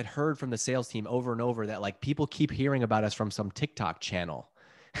we had heard from the sales team over and over that like people keep hearing about us from some TikTok channel.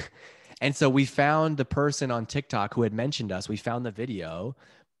 And so we found the person on TikTok who had mentioned us. We found the video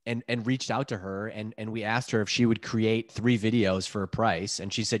and reached out to her and we asked her if she would create 3 videos for a price.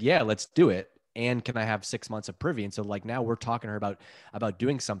 And she said, yeah, let's do it. And can I have 6 months of Privy? And so like now we're talking to her about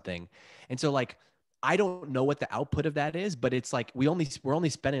doing something. And so like, I don't know what the output of that is, but it's like we're only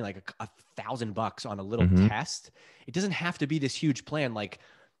spending like $1,000 on a little test. It doesn't have to be this huge plan. Like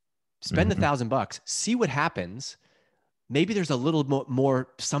spend $1,000, see what happens. Maybe there's a little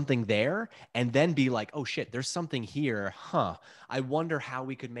more something there, and then be like, oh shit, there's something here. I wonder how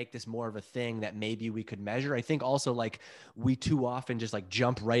we could make this more of a thing that maybe we could measure. I think also like we too often just like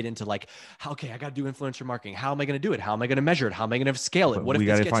jump right into like, okay, I got to do influencer marketing. How am I going to do it? How am I going to measure it? How am I going to scale it? What if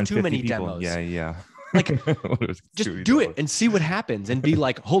this gets too many demos? Yeah. Like just do it and see what happens and be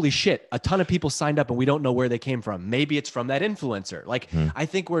like, holy shit, a ton of people signed up and we don't know where they came from. Maybe it's from that influencer. Like, I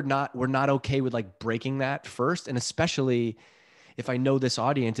think we're not okay with like breaking that first. And especially if I know this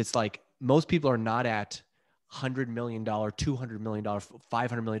audience, it's like most people are not at $100 million, $200 million,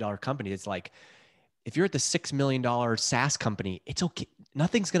 $500 million company. It's like, if you're at the $6 million SaaS company, it's okay.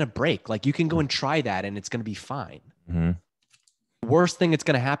 Nothing's going to break. Like you can go and try that and it's going to be fine. Worst thing that's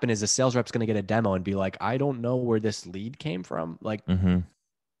going to happen is a sales rep's going to get a demo and be like, I don't know where this lead came from. Like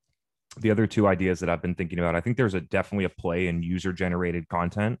the other 2 ideas that I've been thinking about, I think there's definitely a play in user generated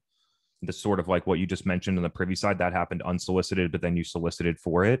content. This sort of like what you just mentioned on the Privy side that happened unsolicited, but then you solicited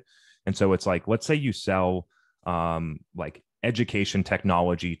for it. And so it's like, let's say you sell like education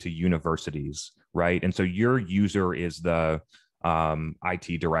technology to universities, right? And so your user is the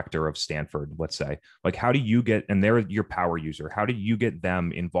IT director of Stanford, let's say. Like, how do you get, and they're your power user, how do you get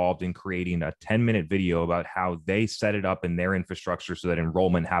them involved in creating a 10-minute video about how they set it up in their infrastructure so that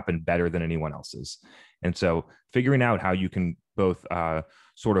enrollment happened better than anyone else's? And so figuring out how you can both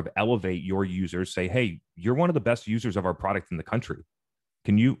sort of elevate your users, say, hey, you're one of the best users of our product in the country.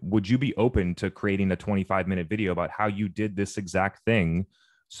 Would you be open to creating a 25-minute video about how you did this exact thing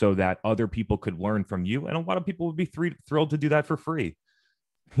so that other people could learn from you? And a lot of people would be thrilled to do that for free.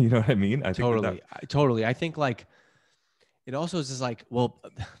 You know what I mean? Totally. I think like, it also is just like, well,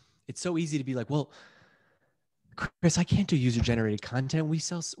 it's so easy to be like, well, Chris, I can't do user generated content. We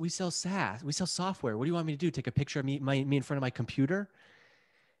sell SaaS, we sell software. What do you want me to do? Take a picture of me in front of my computer?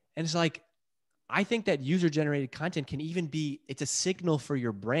 And it's like, I think that user generated content can even be, it's a signal for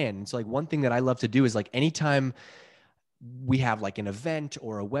your brand. And so like one thing that I love to do is like anytime we have like an event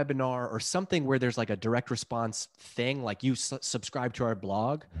or a webinar or something where there's like a direct response thing, like you subscribe to our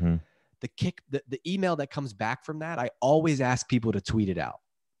blog, the email that comes back from that, I always ask people to tweet it out.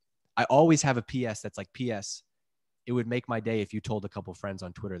 I always have a PS that's like, PS, it would make my day if you told a couple friends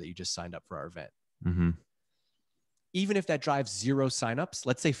on Twitter that you just signed up for our event. Even if that drives 0 signups,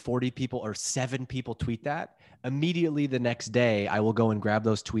 let's say 40 people or 7 people tweet that, immediately the next day, I will go and grab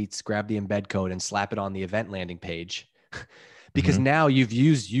those tweets, grab the embed code and slap it on the event landing page. Because now you've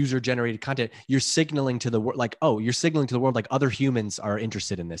used user generated content. You're signaling to the world like, oh, you're signaling to the world like other humans are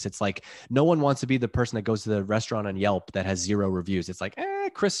interested in this. It's like, no one wants to be the person that goes to the restaurant on Yelp that has 0 reviews. It's like,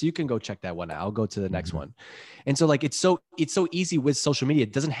 Chris, you can go check that one out. I'll go to the next one. And so like, it's so easy with social media.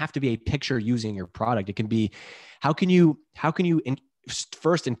 It doesn't have to be a picture using your product. It can be, how can you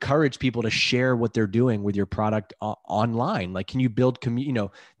first encourage people to share what they're doing with your product online? Like, can you build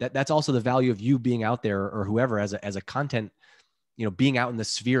that's also the value of you being out there or whoever as a content, being out in the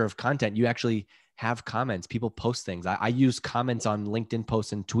sphere of content. You actually have comments. People post things. I use comments on LinkedIn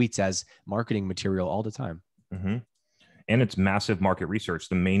posts and tweets as marketing material all the time. Mm-hmm. And it's massive market research.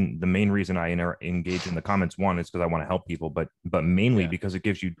 The main reason I engage in the comments, one, is because I want to help people, but mainly because it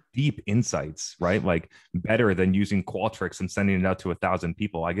gives you deep insights, right? Like better than using Qualtrics and sending it out to 1,000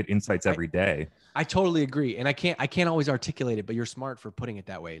 people. I get insights every day. I totally agree. And I can't always articulate it, but you're smart for putting it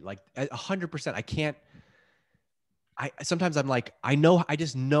that way. Like 100%. Sometimes I'm like, I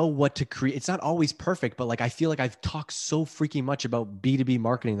just know what to create. It's not always perfect, but like, I feel like I've talked so freaking much about B2B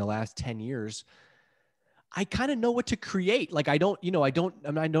marketing the last 10 years. I kind of know what to create. Like I don't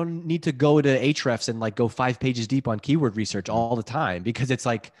need to go to Ahrefs and like go 5 pages deep on keyword research all the time, because it's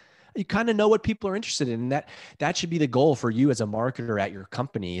like, you kind of know what people are interested in. And that should be the goal for you as a marketer at your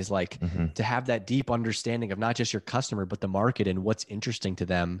company, is like to have that deep understanding of not just your customer, but the market and what's interesting to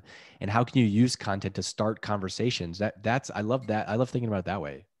them. And how can you use content to start conversations? I love that. I love thinking about it that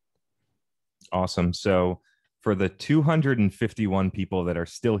way. Awesome. So for the 251 people that are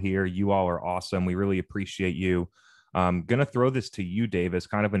still here, you all are awesome. We really appreciate you. I'm going to throw this to you, Dave, as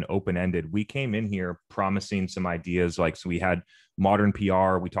kind of an open-ended. We came in here promising some ideas. So we had modern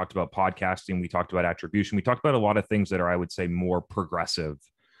PR. We talked about podcasting. We talked about attribution. We talked about a lot of things that are, I would say, more progressive,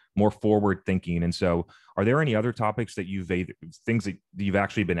 more forward thinking. And so are there any other topics that things that you've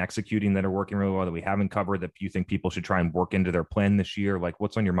actually been executing that are working really well that we haven't covered that you think people should try and work into their plan this year? Like,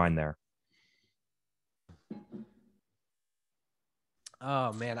 what's on your mind there?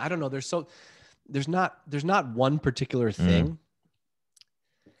 Oh man, I don't know. There's not one particular thing.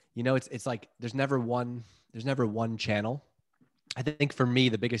 It's like there's never one channel. I think for me,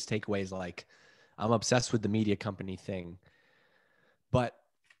 the biggest takeaway is like, I'm obsessed with the media company thing, but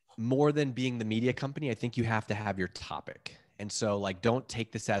more than being the media company, I think you have to have your topic. And so like, don't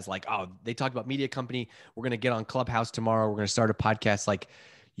take this as like, oh, they talked about media company, we're going to get on Clubhouse tomorrow, we're going to start a podcast. Like,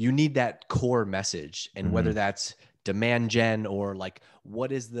 you need that core message. And whether that's demand gen or like,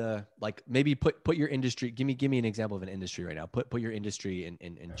 what is the, like, maybe put your industry, give me an example of an industry right now. Put your industry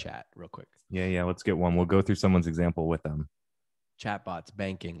in chat real quick. Yeah. Let's get one. We'll go through someone's example with them. Chatbots,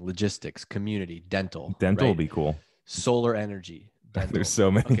 banking, logistics, community, dental. Dental will be cool. Solar energy. Dental. There's so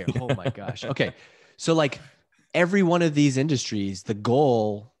many. Okay. Oh my gosh. Okay. So like every one of these industries, the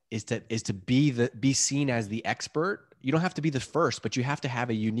goal is to be seen as the expert. You don't have to be the first, but you have to have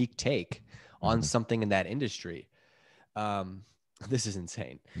a unique take on something in that industry. This is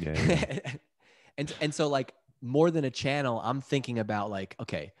insane. Yeah. And so like, more than a channel, I'm thinking about like,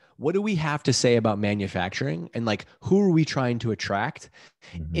 okay, what do we have to say about manufacturing? And like, who are we trying to attract?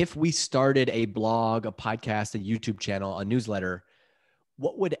 If we started a blog, a podcast, a YouTube channel, a newsletter,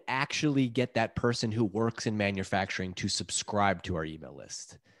 what would actually get that person who works in manufacturing to subscribe to our email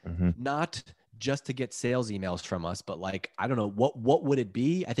list? Not just to get sales emails from us, but like, I don't know, what would it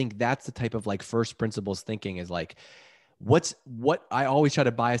be? I think that's the type of like first principles thinking, is like, what I always try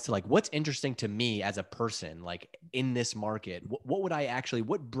to bias to like, what's interesting to me as a person, like in this market,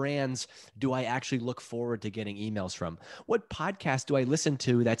 what brands do I actually look forward to getting emails from? What podcast do I listen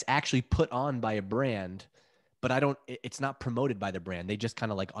to that's actually put on by a brand, but it's not promoted by the brand. They just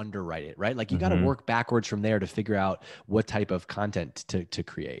kind of like underwrite it, right? Like you got to work backwards from there to figure out what type of content to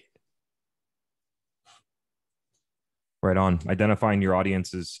create. Right on. Identifying your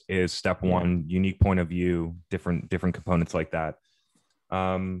audience is step one. Unique point of view, different components like that.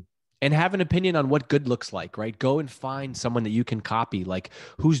 And have an opinion on what good looks like, right? Go and find someone that you can copy, like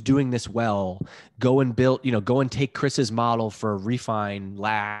who's doing this well. Go and take Chris's model for Refine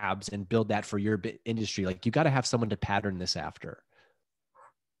Labs and build that for your industry. Like you got to have someone to pattern this after.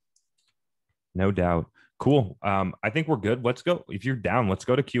 No doubt. Cool. I think we're good. Let's go. If you're down, let's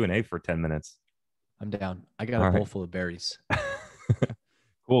go to Q&A for 10 minutes. I'm down. I got a bowl full of berries.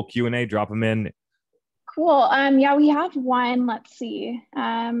 Cool. Q&A, drop them in. Cool. Yeah, we have one. Let's see.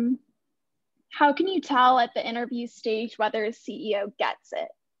 How can you tell at the interview stage whether a CEO gets it?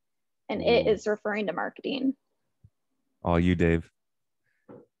 And it is referring to marketing. All you, Dave.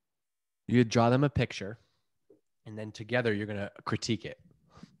 You draw them a picture, and then together you're going to critique it.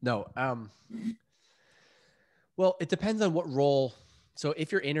 No. Well, it depends on what role. So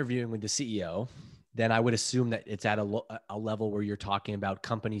if you're interviewing with the CEO, then I would assume that it's at a level where you're talking about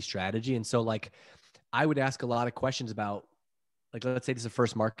company strategy. And so like, I would ask a lot of questions about, like, let's say this is a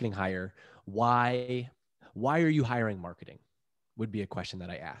first marketing hire. Why are you hiring marketing? Would be a question that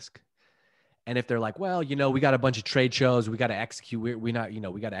I ask. And if they're like, well, we got a bunch of trade shows, we got to execute. We got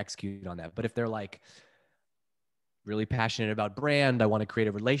to execute on that. But if they're like really passionate about brand, I want to create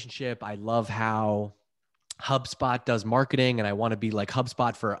a relationship. I love how HubSpot does marketing and I want to be like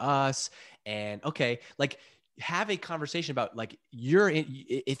HubSpot for us. And okay, like have a conversation about like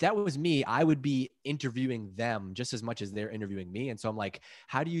if that was me, I would be interviewing them just as much as they're interviewing me. And so I'm like,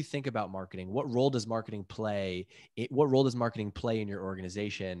 how do you think about marketing? What role does marketing play? What role does marketing play in your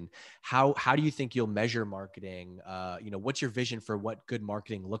organization? How do you think you'll measure marketing? What's your vision for what good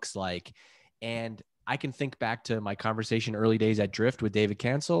marketing looks like? And I can think back to my conversation early days at Drift with David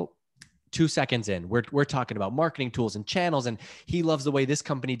Cancel. 2 seconds in, we're talking about marketing tools and channels, and he loves the way this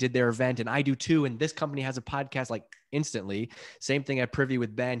company did their event, and I do too. And this company has a podcast, like instantly. Same thing at Privy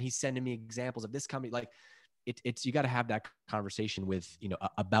with Ben. He's sending me examples of this company. Like it's you got to have that conversation with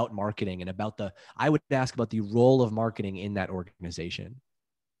about marketing and about I would ask about the role of marketing in that organization.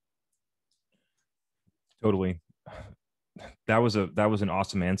 Totally. That was an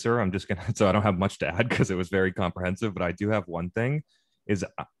awesome answer. So I don't have much to add because it was very comprehensive, but I do have one thing is,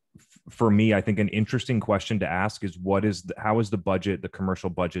 for me, I think an interesting question to ask is how is the commercial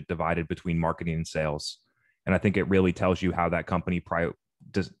budget divided between marketing and sales? And I think it really tells you how that company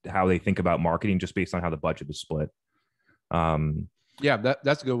how they think about marketing just based on how the budget is split. Yeah,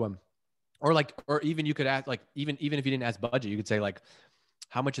 that's a good one. Or even you could ask, like, even if you didn't ask budget, you could say like,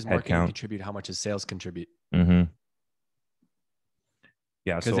 how much is marketing contribute? How much is sales contribute? Mm-hmm.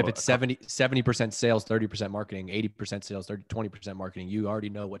 Yeah. Because if it's 70% sales, 30% marketing, 80% sales, 20% marketing, you already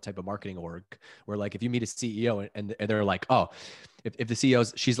know what type of marketing org. Where like, if you meet a CEO and they're like, oh, if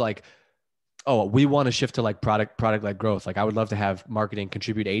the she's like, oh, we want to shift to like product-led growth. Like I would love to have marketing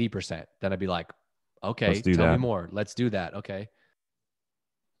contribute 80%. Then I'd be like, okay, tell me more. Let's do that. Okay.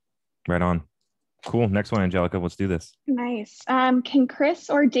 Right on. Cool. Next one, Angelica. Let's do this. Nice. Can Chris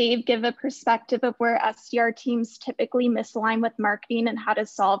or Dave give a perspective of where SDR teams typically misalign with marketing and how to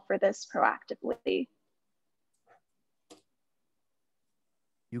solve for this proactively?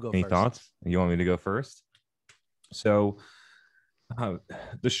 You go Any first. thoughts? You want me to go first? So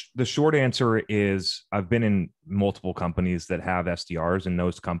the short answer is I've been in multiple companies that have SDRs, and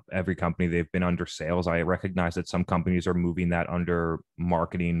every company they've been under sales. I recognize that some companies are moving that under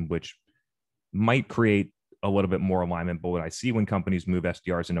marketing, which might create a little bit more alignment. But what I see when companies move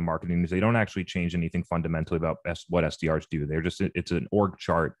SDRs into marketing is they don't actually change anything fundamentally about what SDRs do. It's an org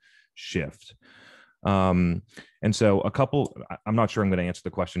chart shift. And so I'm not sure I'm going to answer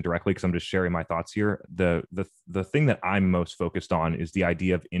the question directly because I'm just sharing my thoughts here. The thing that I'm most focused on is the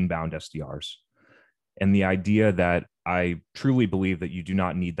idea of inbound SDRs, and the idea that I truly believe that you do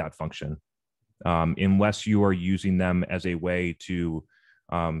not need that function unless you are using them as a way to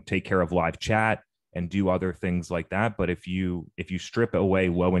take care of live chat and do other things like that. But if you strip away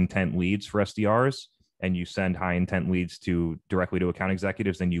low intent leads for SDRs and you send high intent leads directly to account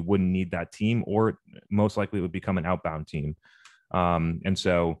executives, then you wouldn't need that team, or most likely it would become an outbound team. And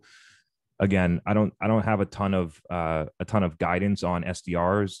so again, I don't have a ton of guidance on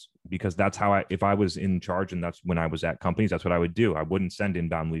SDRs, because that's how if I was in charge and that's when I was at companies, that's what I would do. I wouldn't send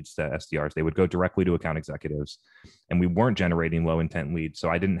inbound leads to SDRs. They would go directly to account executives, and we weren't generating low intent leads.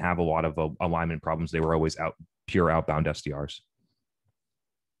 So I didn't have a lot of alignment problems. They were always pure outbound SDRs.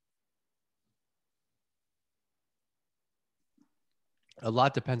 A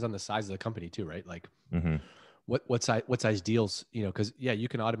lot depends on the size of the company too, right? Like what size deals, because you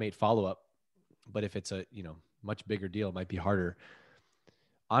can automate follow-up, but if it's a, much bigger deal, it might be harder.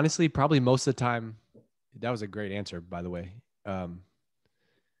 Honestly, probably most of the time, that was a great answer, by the way. I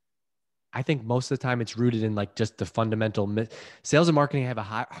think most of the time it's rooted in like just the fundamental sales and marketing have a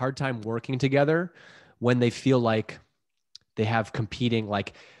hard time working together when they feel like they have competing,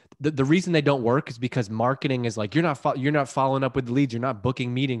 like the reason they don't work is because marketing is like, you're not following up with the leads. You're not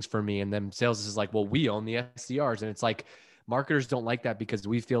booking meetings for me. And then sales is like, well, we own the SDRs. And it's like, marketers don't like that because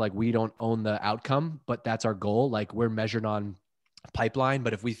we feel like we don't own the outcome, but that's our goal. Like we're measured on pipeline,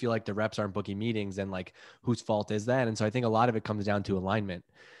 but if we feel like the reps aren't booking meetings, then like whose fault is that? And so I think a lot of it comes down to alignment.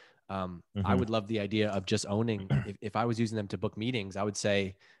 I would love the idea of just owning. If I was using them to book meetings, I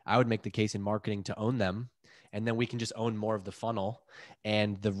would make the case in marketing to own them. And then we can just own more of the funnel,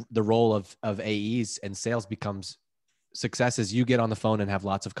 and the role of AEs and sales becomes success as you get on the phone and have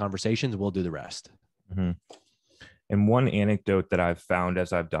lots of conversations. We'll do the rest. Mm-hmm. And one anecdote that I've found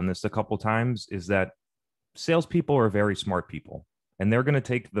as I've done this a couple of times is that salespeople are very smart people, and they're going to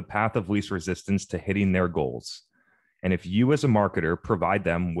take the path of least resistance to hitting their goals. And if you as a marketer provide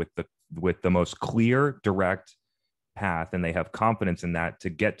them with the most clear, direct path, and they have confidence in that to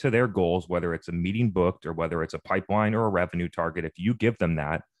get to their goals, whether it's a meeting booked or whether it's a pipeline or a revenue target, if you give them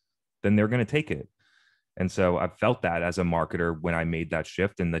that, then they're going to take it. And so I've felt that as a marketer when I made that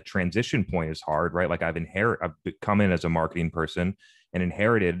shift, and the transition point is hard, right? Like I've come in as a marketing person and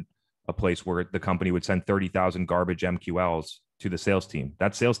inherited a place where the company would send 30,000 garbage MQLs to the sales team.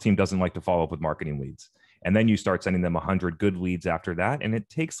 That sales team doesn't like to follow up with marketing leads. And then you start sending them 100 good leads after that. And it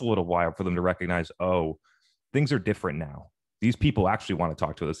takes a little while for them to recognize, oh, things are different now. These people actually want to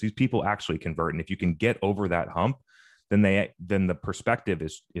talk to us. These people actually convert. And if you can get over that hump, then the perspective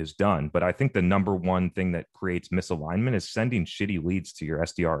is done. But I think the number one thing that creates misalignment is sending shitty leads to your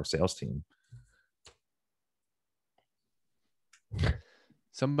SDR or sales team.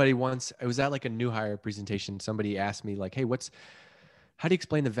 Somebody once, I was at like a new hire presentation. Somebody asked me like, hey, how do you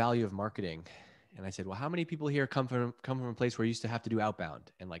explain the value of marketing? And I said, well, how many people here come from a place where you used to have to do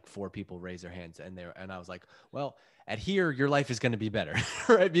outbound? And like 4 people raised their hands, and I was like, well, at here, your life is going to be better,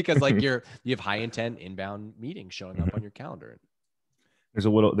 right? Because like you have high intent inbound meetings showing up on your calendar. There's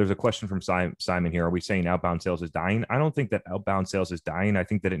a question from Simon here. Are we saying outbound sales is dying? I don't think that outbound sales is dying. I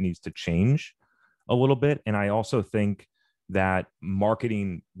think that it needs to change a little bit. And I also think that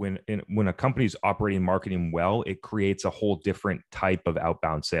marketing, when a company's operating marketing well, it creates a whole different type of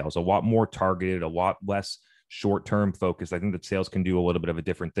outbound sales, a lot more targeted, a lot less short-term focused. I think that sales can do a little bit of a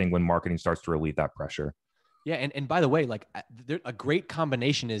different thing when marketing starts to relieve that pressure. Yeah. And by the way, like a great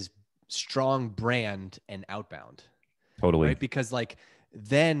combination is strong brand and outbound. Totally. Right. Because like,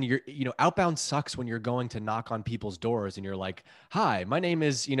 then outbound sucks when you're going to knock on people's doors and you're like, hi, my name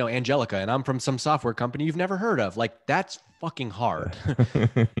is, Angelica, and I'm from some software company you've never heard of. Like, that's fucking hard.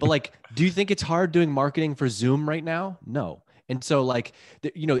 But like, do you think it's hard doing marketing for Zoom right now? No. And so like,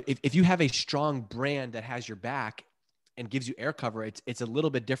 if you have a strong brand that has your back and gives you air cover, it's a little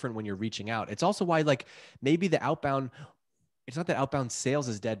bit different when you're reaching out. It's also why like maybe the outbound, it's not that outbound sales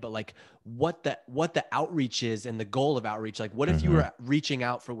is dead, but like what the outreach is and the goal of outreach. Like what if you were reaching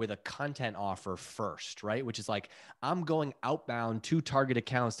out with a content offer first, right? Which is like, I'm going outbound to target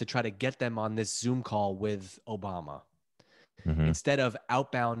accounts to try to get them on this Zoom call with Obama. Instead of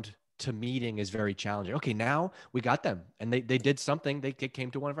outbound to meeting is very challenging. Okay, now we got them and they did something. They came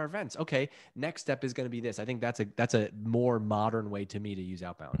to one of our events. Okay, next step is going to be this. I think that's a more modern way to me to use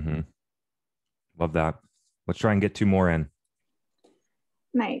outbound. Love that. Let's try and get 2 more in.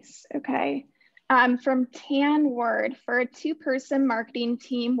 Nice. Okay. From Tan Ward, for a 2-person marketing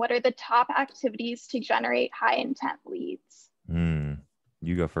team, what are the top activities to generate high intent leads?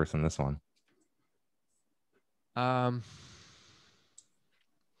 You go first on this one.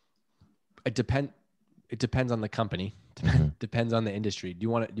 It depends on the company. Depends on the industry. Do you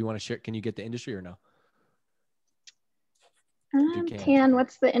want to share? Can you get the industry or no? Tan,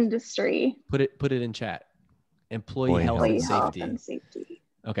 what's the industry? Put it in chat. Employee health and safety.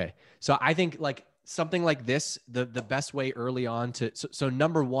 Okay. So I think like something like this, the best way early on so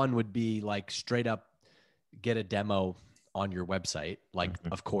number 1 would be like straight up get a demo on your website. Like,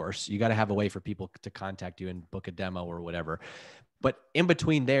 of course, you got to have a way for people to contact you and book a demo or whatever. But in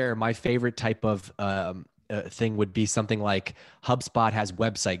between there, my favorite type of thing would be something like HubSpot has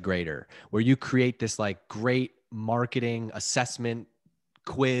Website Grader, where you create this like great marketing assessment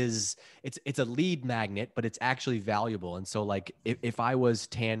quiz. It's a lead magnet, but it's actually valuable. And so like if I was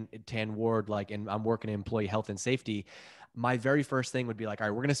Tan Ward, like, and I'm working in employee health and safety, my very first thing would be like, all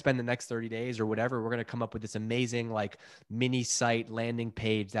right, we're going to spend the next 30 days or whatever. We're going to come up with this amazing like mini site landing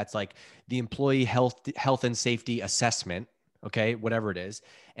page that's like the employee health and safety assessment. Okay, whatever it is.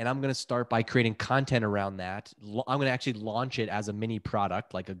 And I'm going to start by creating content around that. I'm going to actually launch it as a mini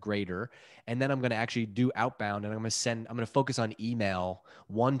product, like a grader. And then I'm going to actually do outbound, and I'm going to focus on email,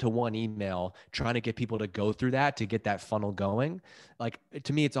 one-to-one email, trying to get people to go through that to get that funnel going. Like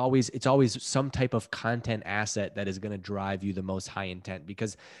to me, it's always some type of content asset that is going to drive you the most high intent,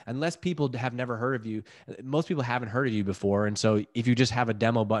 because unless people have never heard of you, most people haven't heard of you before. And so if you just have a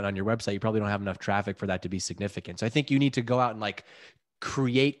demo button on your website, you probably don't have enough traffic for that to be significant. So I think you need to go out and like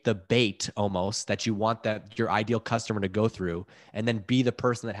create the bait almost that you want your ideal customer to go through, and then be the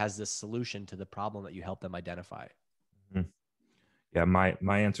person that has this solution to the problem that you help them identify. Yeah, my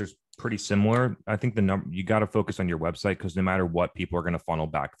answer is pretty similar. I think you got to focus on your website, because no matter what, people are going to funnel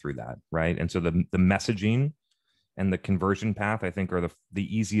back through that, right? And so the messaging and the conversion path, I think, are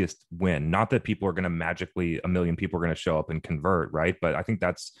the easiest win. Not that people are going to magically, 1 million people are going to show up and convert, right? But I think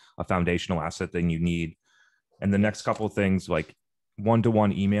that's a foundational asset that you need. And the next couple of things, like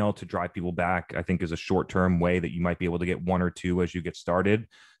one-to-one email to drive people back, I think is a short-term way that you might be able to get 1 or 2 as you get started.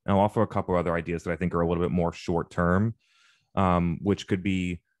 And I'll offer a couple other ideas that I think are a little bit more short-term, which could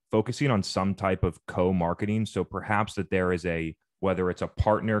be focusing on some type of co-marketing. So perhaps that there is whether it's a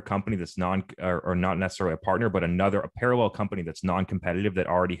partner company that's or not necessarily a partner, but a parallel company that's non-competitive that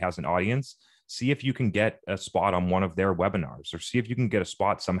already has an audience. See if you can get a spot on one of their webinars, or see if you can get a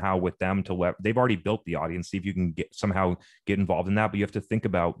spot somehow with them they've already built the audience. See if you can somehow get involved in that. But you have to think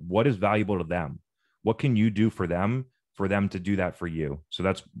about what is valuable to them. What can you do for them to do that for you? So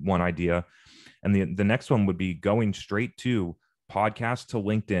that's one idea. And the next one would be going straight to podcast to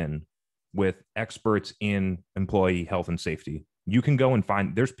LinkedIn with experts in employee health and safety. You can go and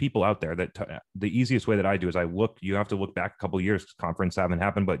find, there's people out there that the easiest way that I do is you have to look back a couple of years, conference haven't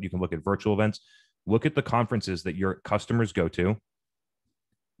happened, but you can look at virtual events, look at the conferences that your customers go to,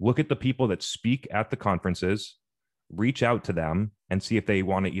 look at the people that speak at the conferences, reach out to them and see if they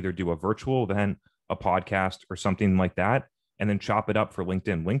want to either do a virtual event, a podcast, or something like that, and then chop it up for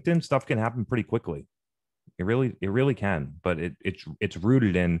LinkedIn. LinkedIn stuff can happen pretty quickly. It really can, but it's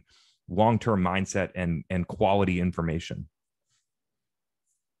rooted in long-term mindset and quality information.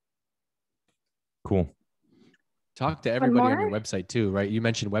 Cool. Talk to everybody on your website too, right? You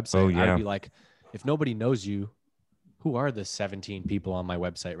mentioned website. Oh, yeah. I'd be like, if nobody knows you, who are the 17 people on my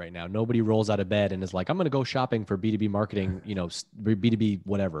website right now? Nobody rolls out of bed and is like, I'm going to go shopping for B2B marketing, B2B,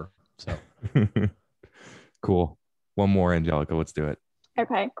 whatever. So cool. One more, Angelica. Let's do it.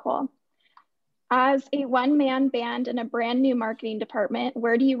 Okay, cool. As a one-man band in a brand new marketing department,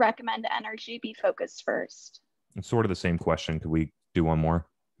 where do you recommend energy be focused first? It's sort of the same question. Could we do one more?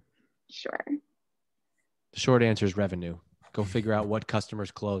 Sure. The short answer is revenue. Go figure out what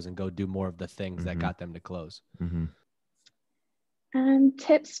customers close and go do more of the things that got them to close.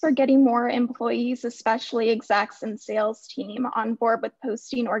 Tips for getting more employees, especially execs and sales team, on board with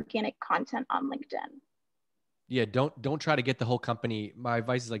posting organic content on LinkedIn. Yeah, don't try to get the whole company. My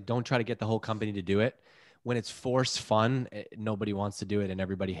advice is like, don't try to get the whole company to do it. When it's forced fun, nobody wants to do it and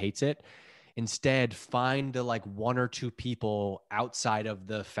everybody hates it. Instead, find the like one or two people outside of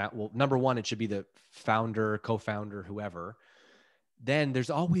the number one, it should be the founder, co-founder, whoever. Then there's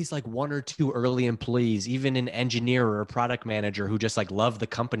always like one or two early employees, even an engineer or a product manager who just like love the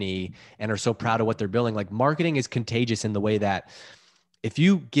company and are so proud of what they're building. Like marketing is contagious in the way that if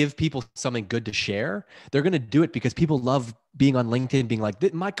you give people something good to share, they're going to do it because people love being on LinkedIn, being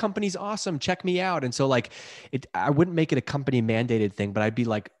like, my company's awesome. Check me out. And so like I wouldn't make it a company mandated thing, but I'd be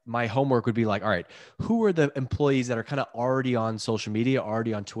like, my homework would be like, all right, who are the employees that are kind of already on social media,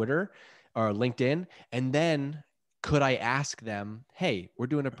 already on Twitter or LinkedIn? And then could I ask them, hey, we're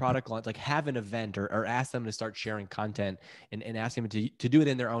doing a product launch, like have an event or ask them to start sharing content and ask them to do it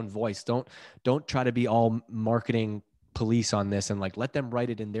in their own voice. Don't try to be all marketing police on this and like let them write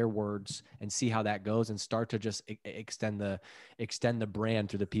it in their words and see how that goes and start to just extend the brand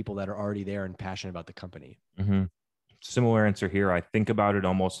through the people that are already there and passionate about the company. Similar answer here. I think about it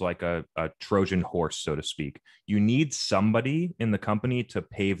almost like a Trojan horse, so to speak. You need somebody in the company to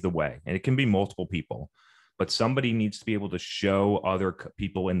pave the way, and it can be multiple people, but somebody needs to be able to show other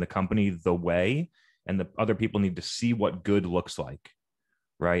people in the company the way, and the other people need to see what good looks like.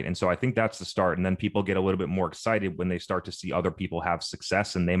 Right. And so I think that's the start. And then people get a little bit more excited when they start to see other people have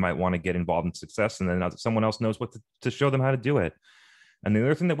success and they might want to get involved in success. And then someone else knows what to show them how to do it. And the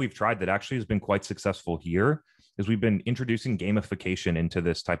other thing that we've tried that actually has been quite successful here is we've been introducing gamification into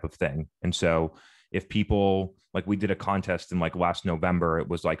this type of thing. And so if people, like we did a contest in like last November, it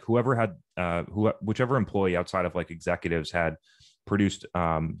was like whoever had, whichever employee outside of like executives had produced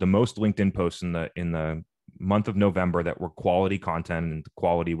the most LinkedIn posts in the month of November that were quality content, and the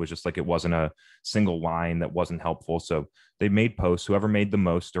quality was just like, it wasn't a single line that wasn't helpful. So they made posts, whoever made the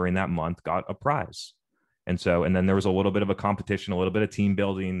most during that month got a prize. And then there was a little bit of a competition, a little bit of team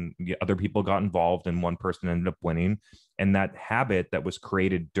building. Other people got involved and one person ended up winning. And that habit that was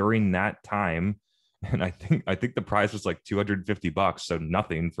created during that time, and I think the prize was like $250, so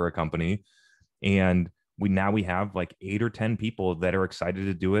nothing for a company. And we have like 8 or 10 people that are excited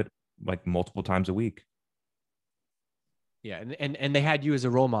to do it like multiple times a week. Yeah. And they had you as a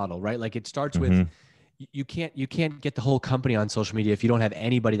role model, right? Like it starts with, you can't get the whole company on social media if you don't have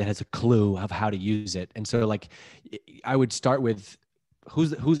anybody that has a clue of how to use it. And so like, I would start with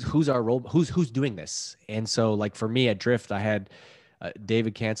who's our role, who's doing this. And so like for me at Drift, I had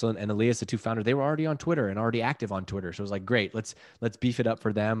David Cancel and Elias, the two founders, they were already on Twitter and already active on Twitter. So it was like, great, let's beef it up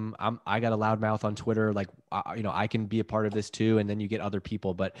for them. I got a loudmouth on Twitter. Like, I can be a part of this too. And then you get other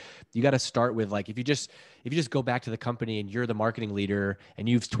people, but you got to start with like, if you just go back to the company and you're the marketing leader and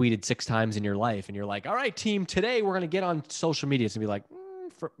you've tweeted 6 times in your life and you're like, all right, team, today we're going to get on social media. It's gonna be like,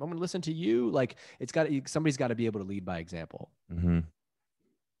 I'm going to listen to you. Like somebody's got to be able to lead by example.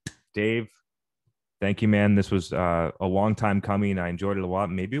 Dave, thank you, man. This was a long time coming. I enjoyed it a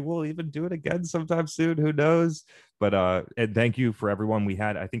lot. Maybe we'll even do it again sometime soon. Who knows? But and thank you for everyone. We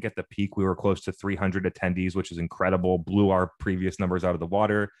had, I think at the peak, we were close to 300 attendees, which is incredible. Blew our previous numbers out of the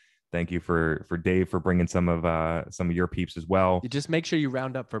water. Thank you for Dave for bringing some of your peeps as well. You just make sure you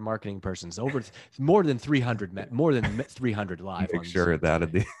round up for marketing persons. Over more than 300 live. Make sure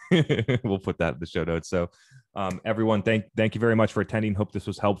that we'll put that in the show notes. So Everyone, thank you very much for attending. Hope this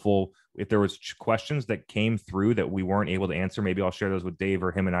was helpful. If there was questions that came through that we weren't able to answer, maybe I'll share those with Dave,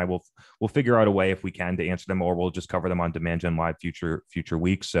 or him and I will figure out a way if we can to answer them, or we'll just cover them on Demand Gen Live future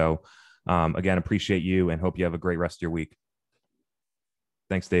weeks. So again, appreciate you and hope you have a great rest of your week.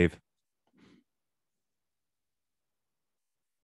 Thanks, Dave.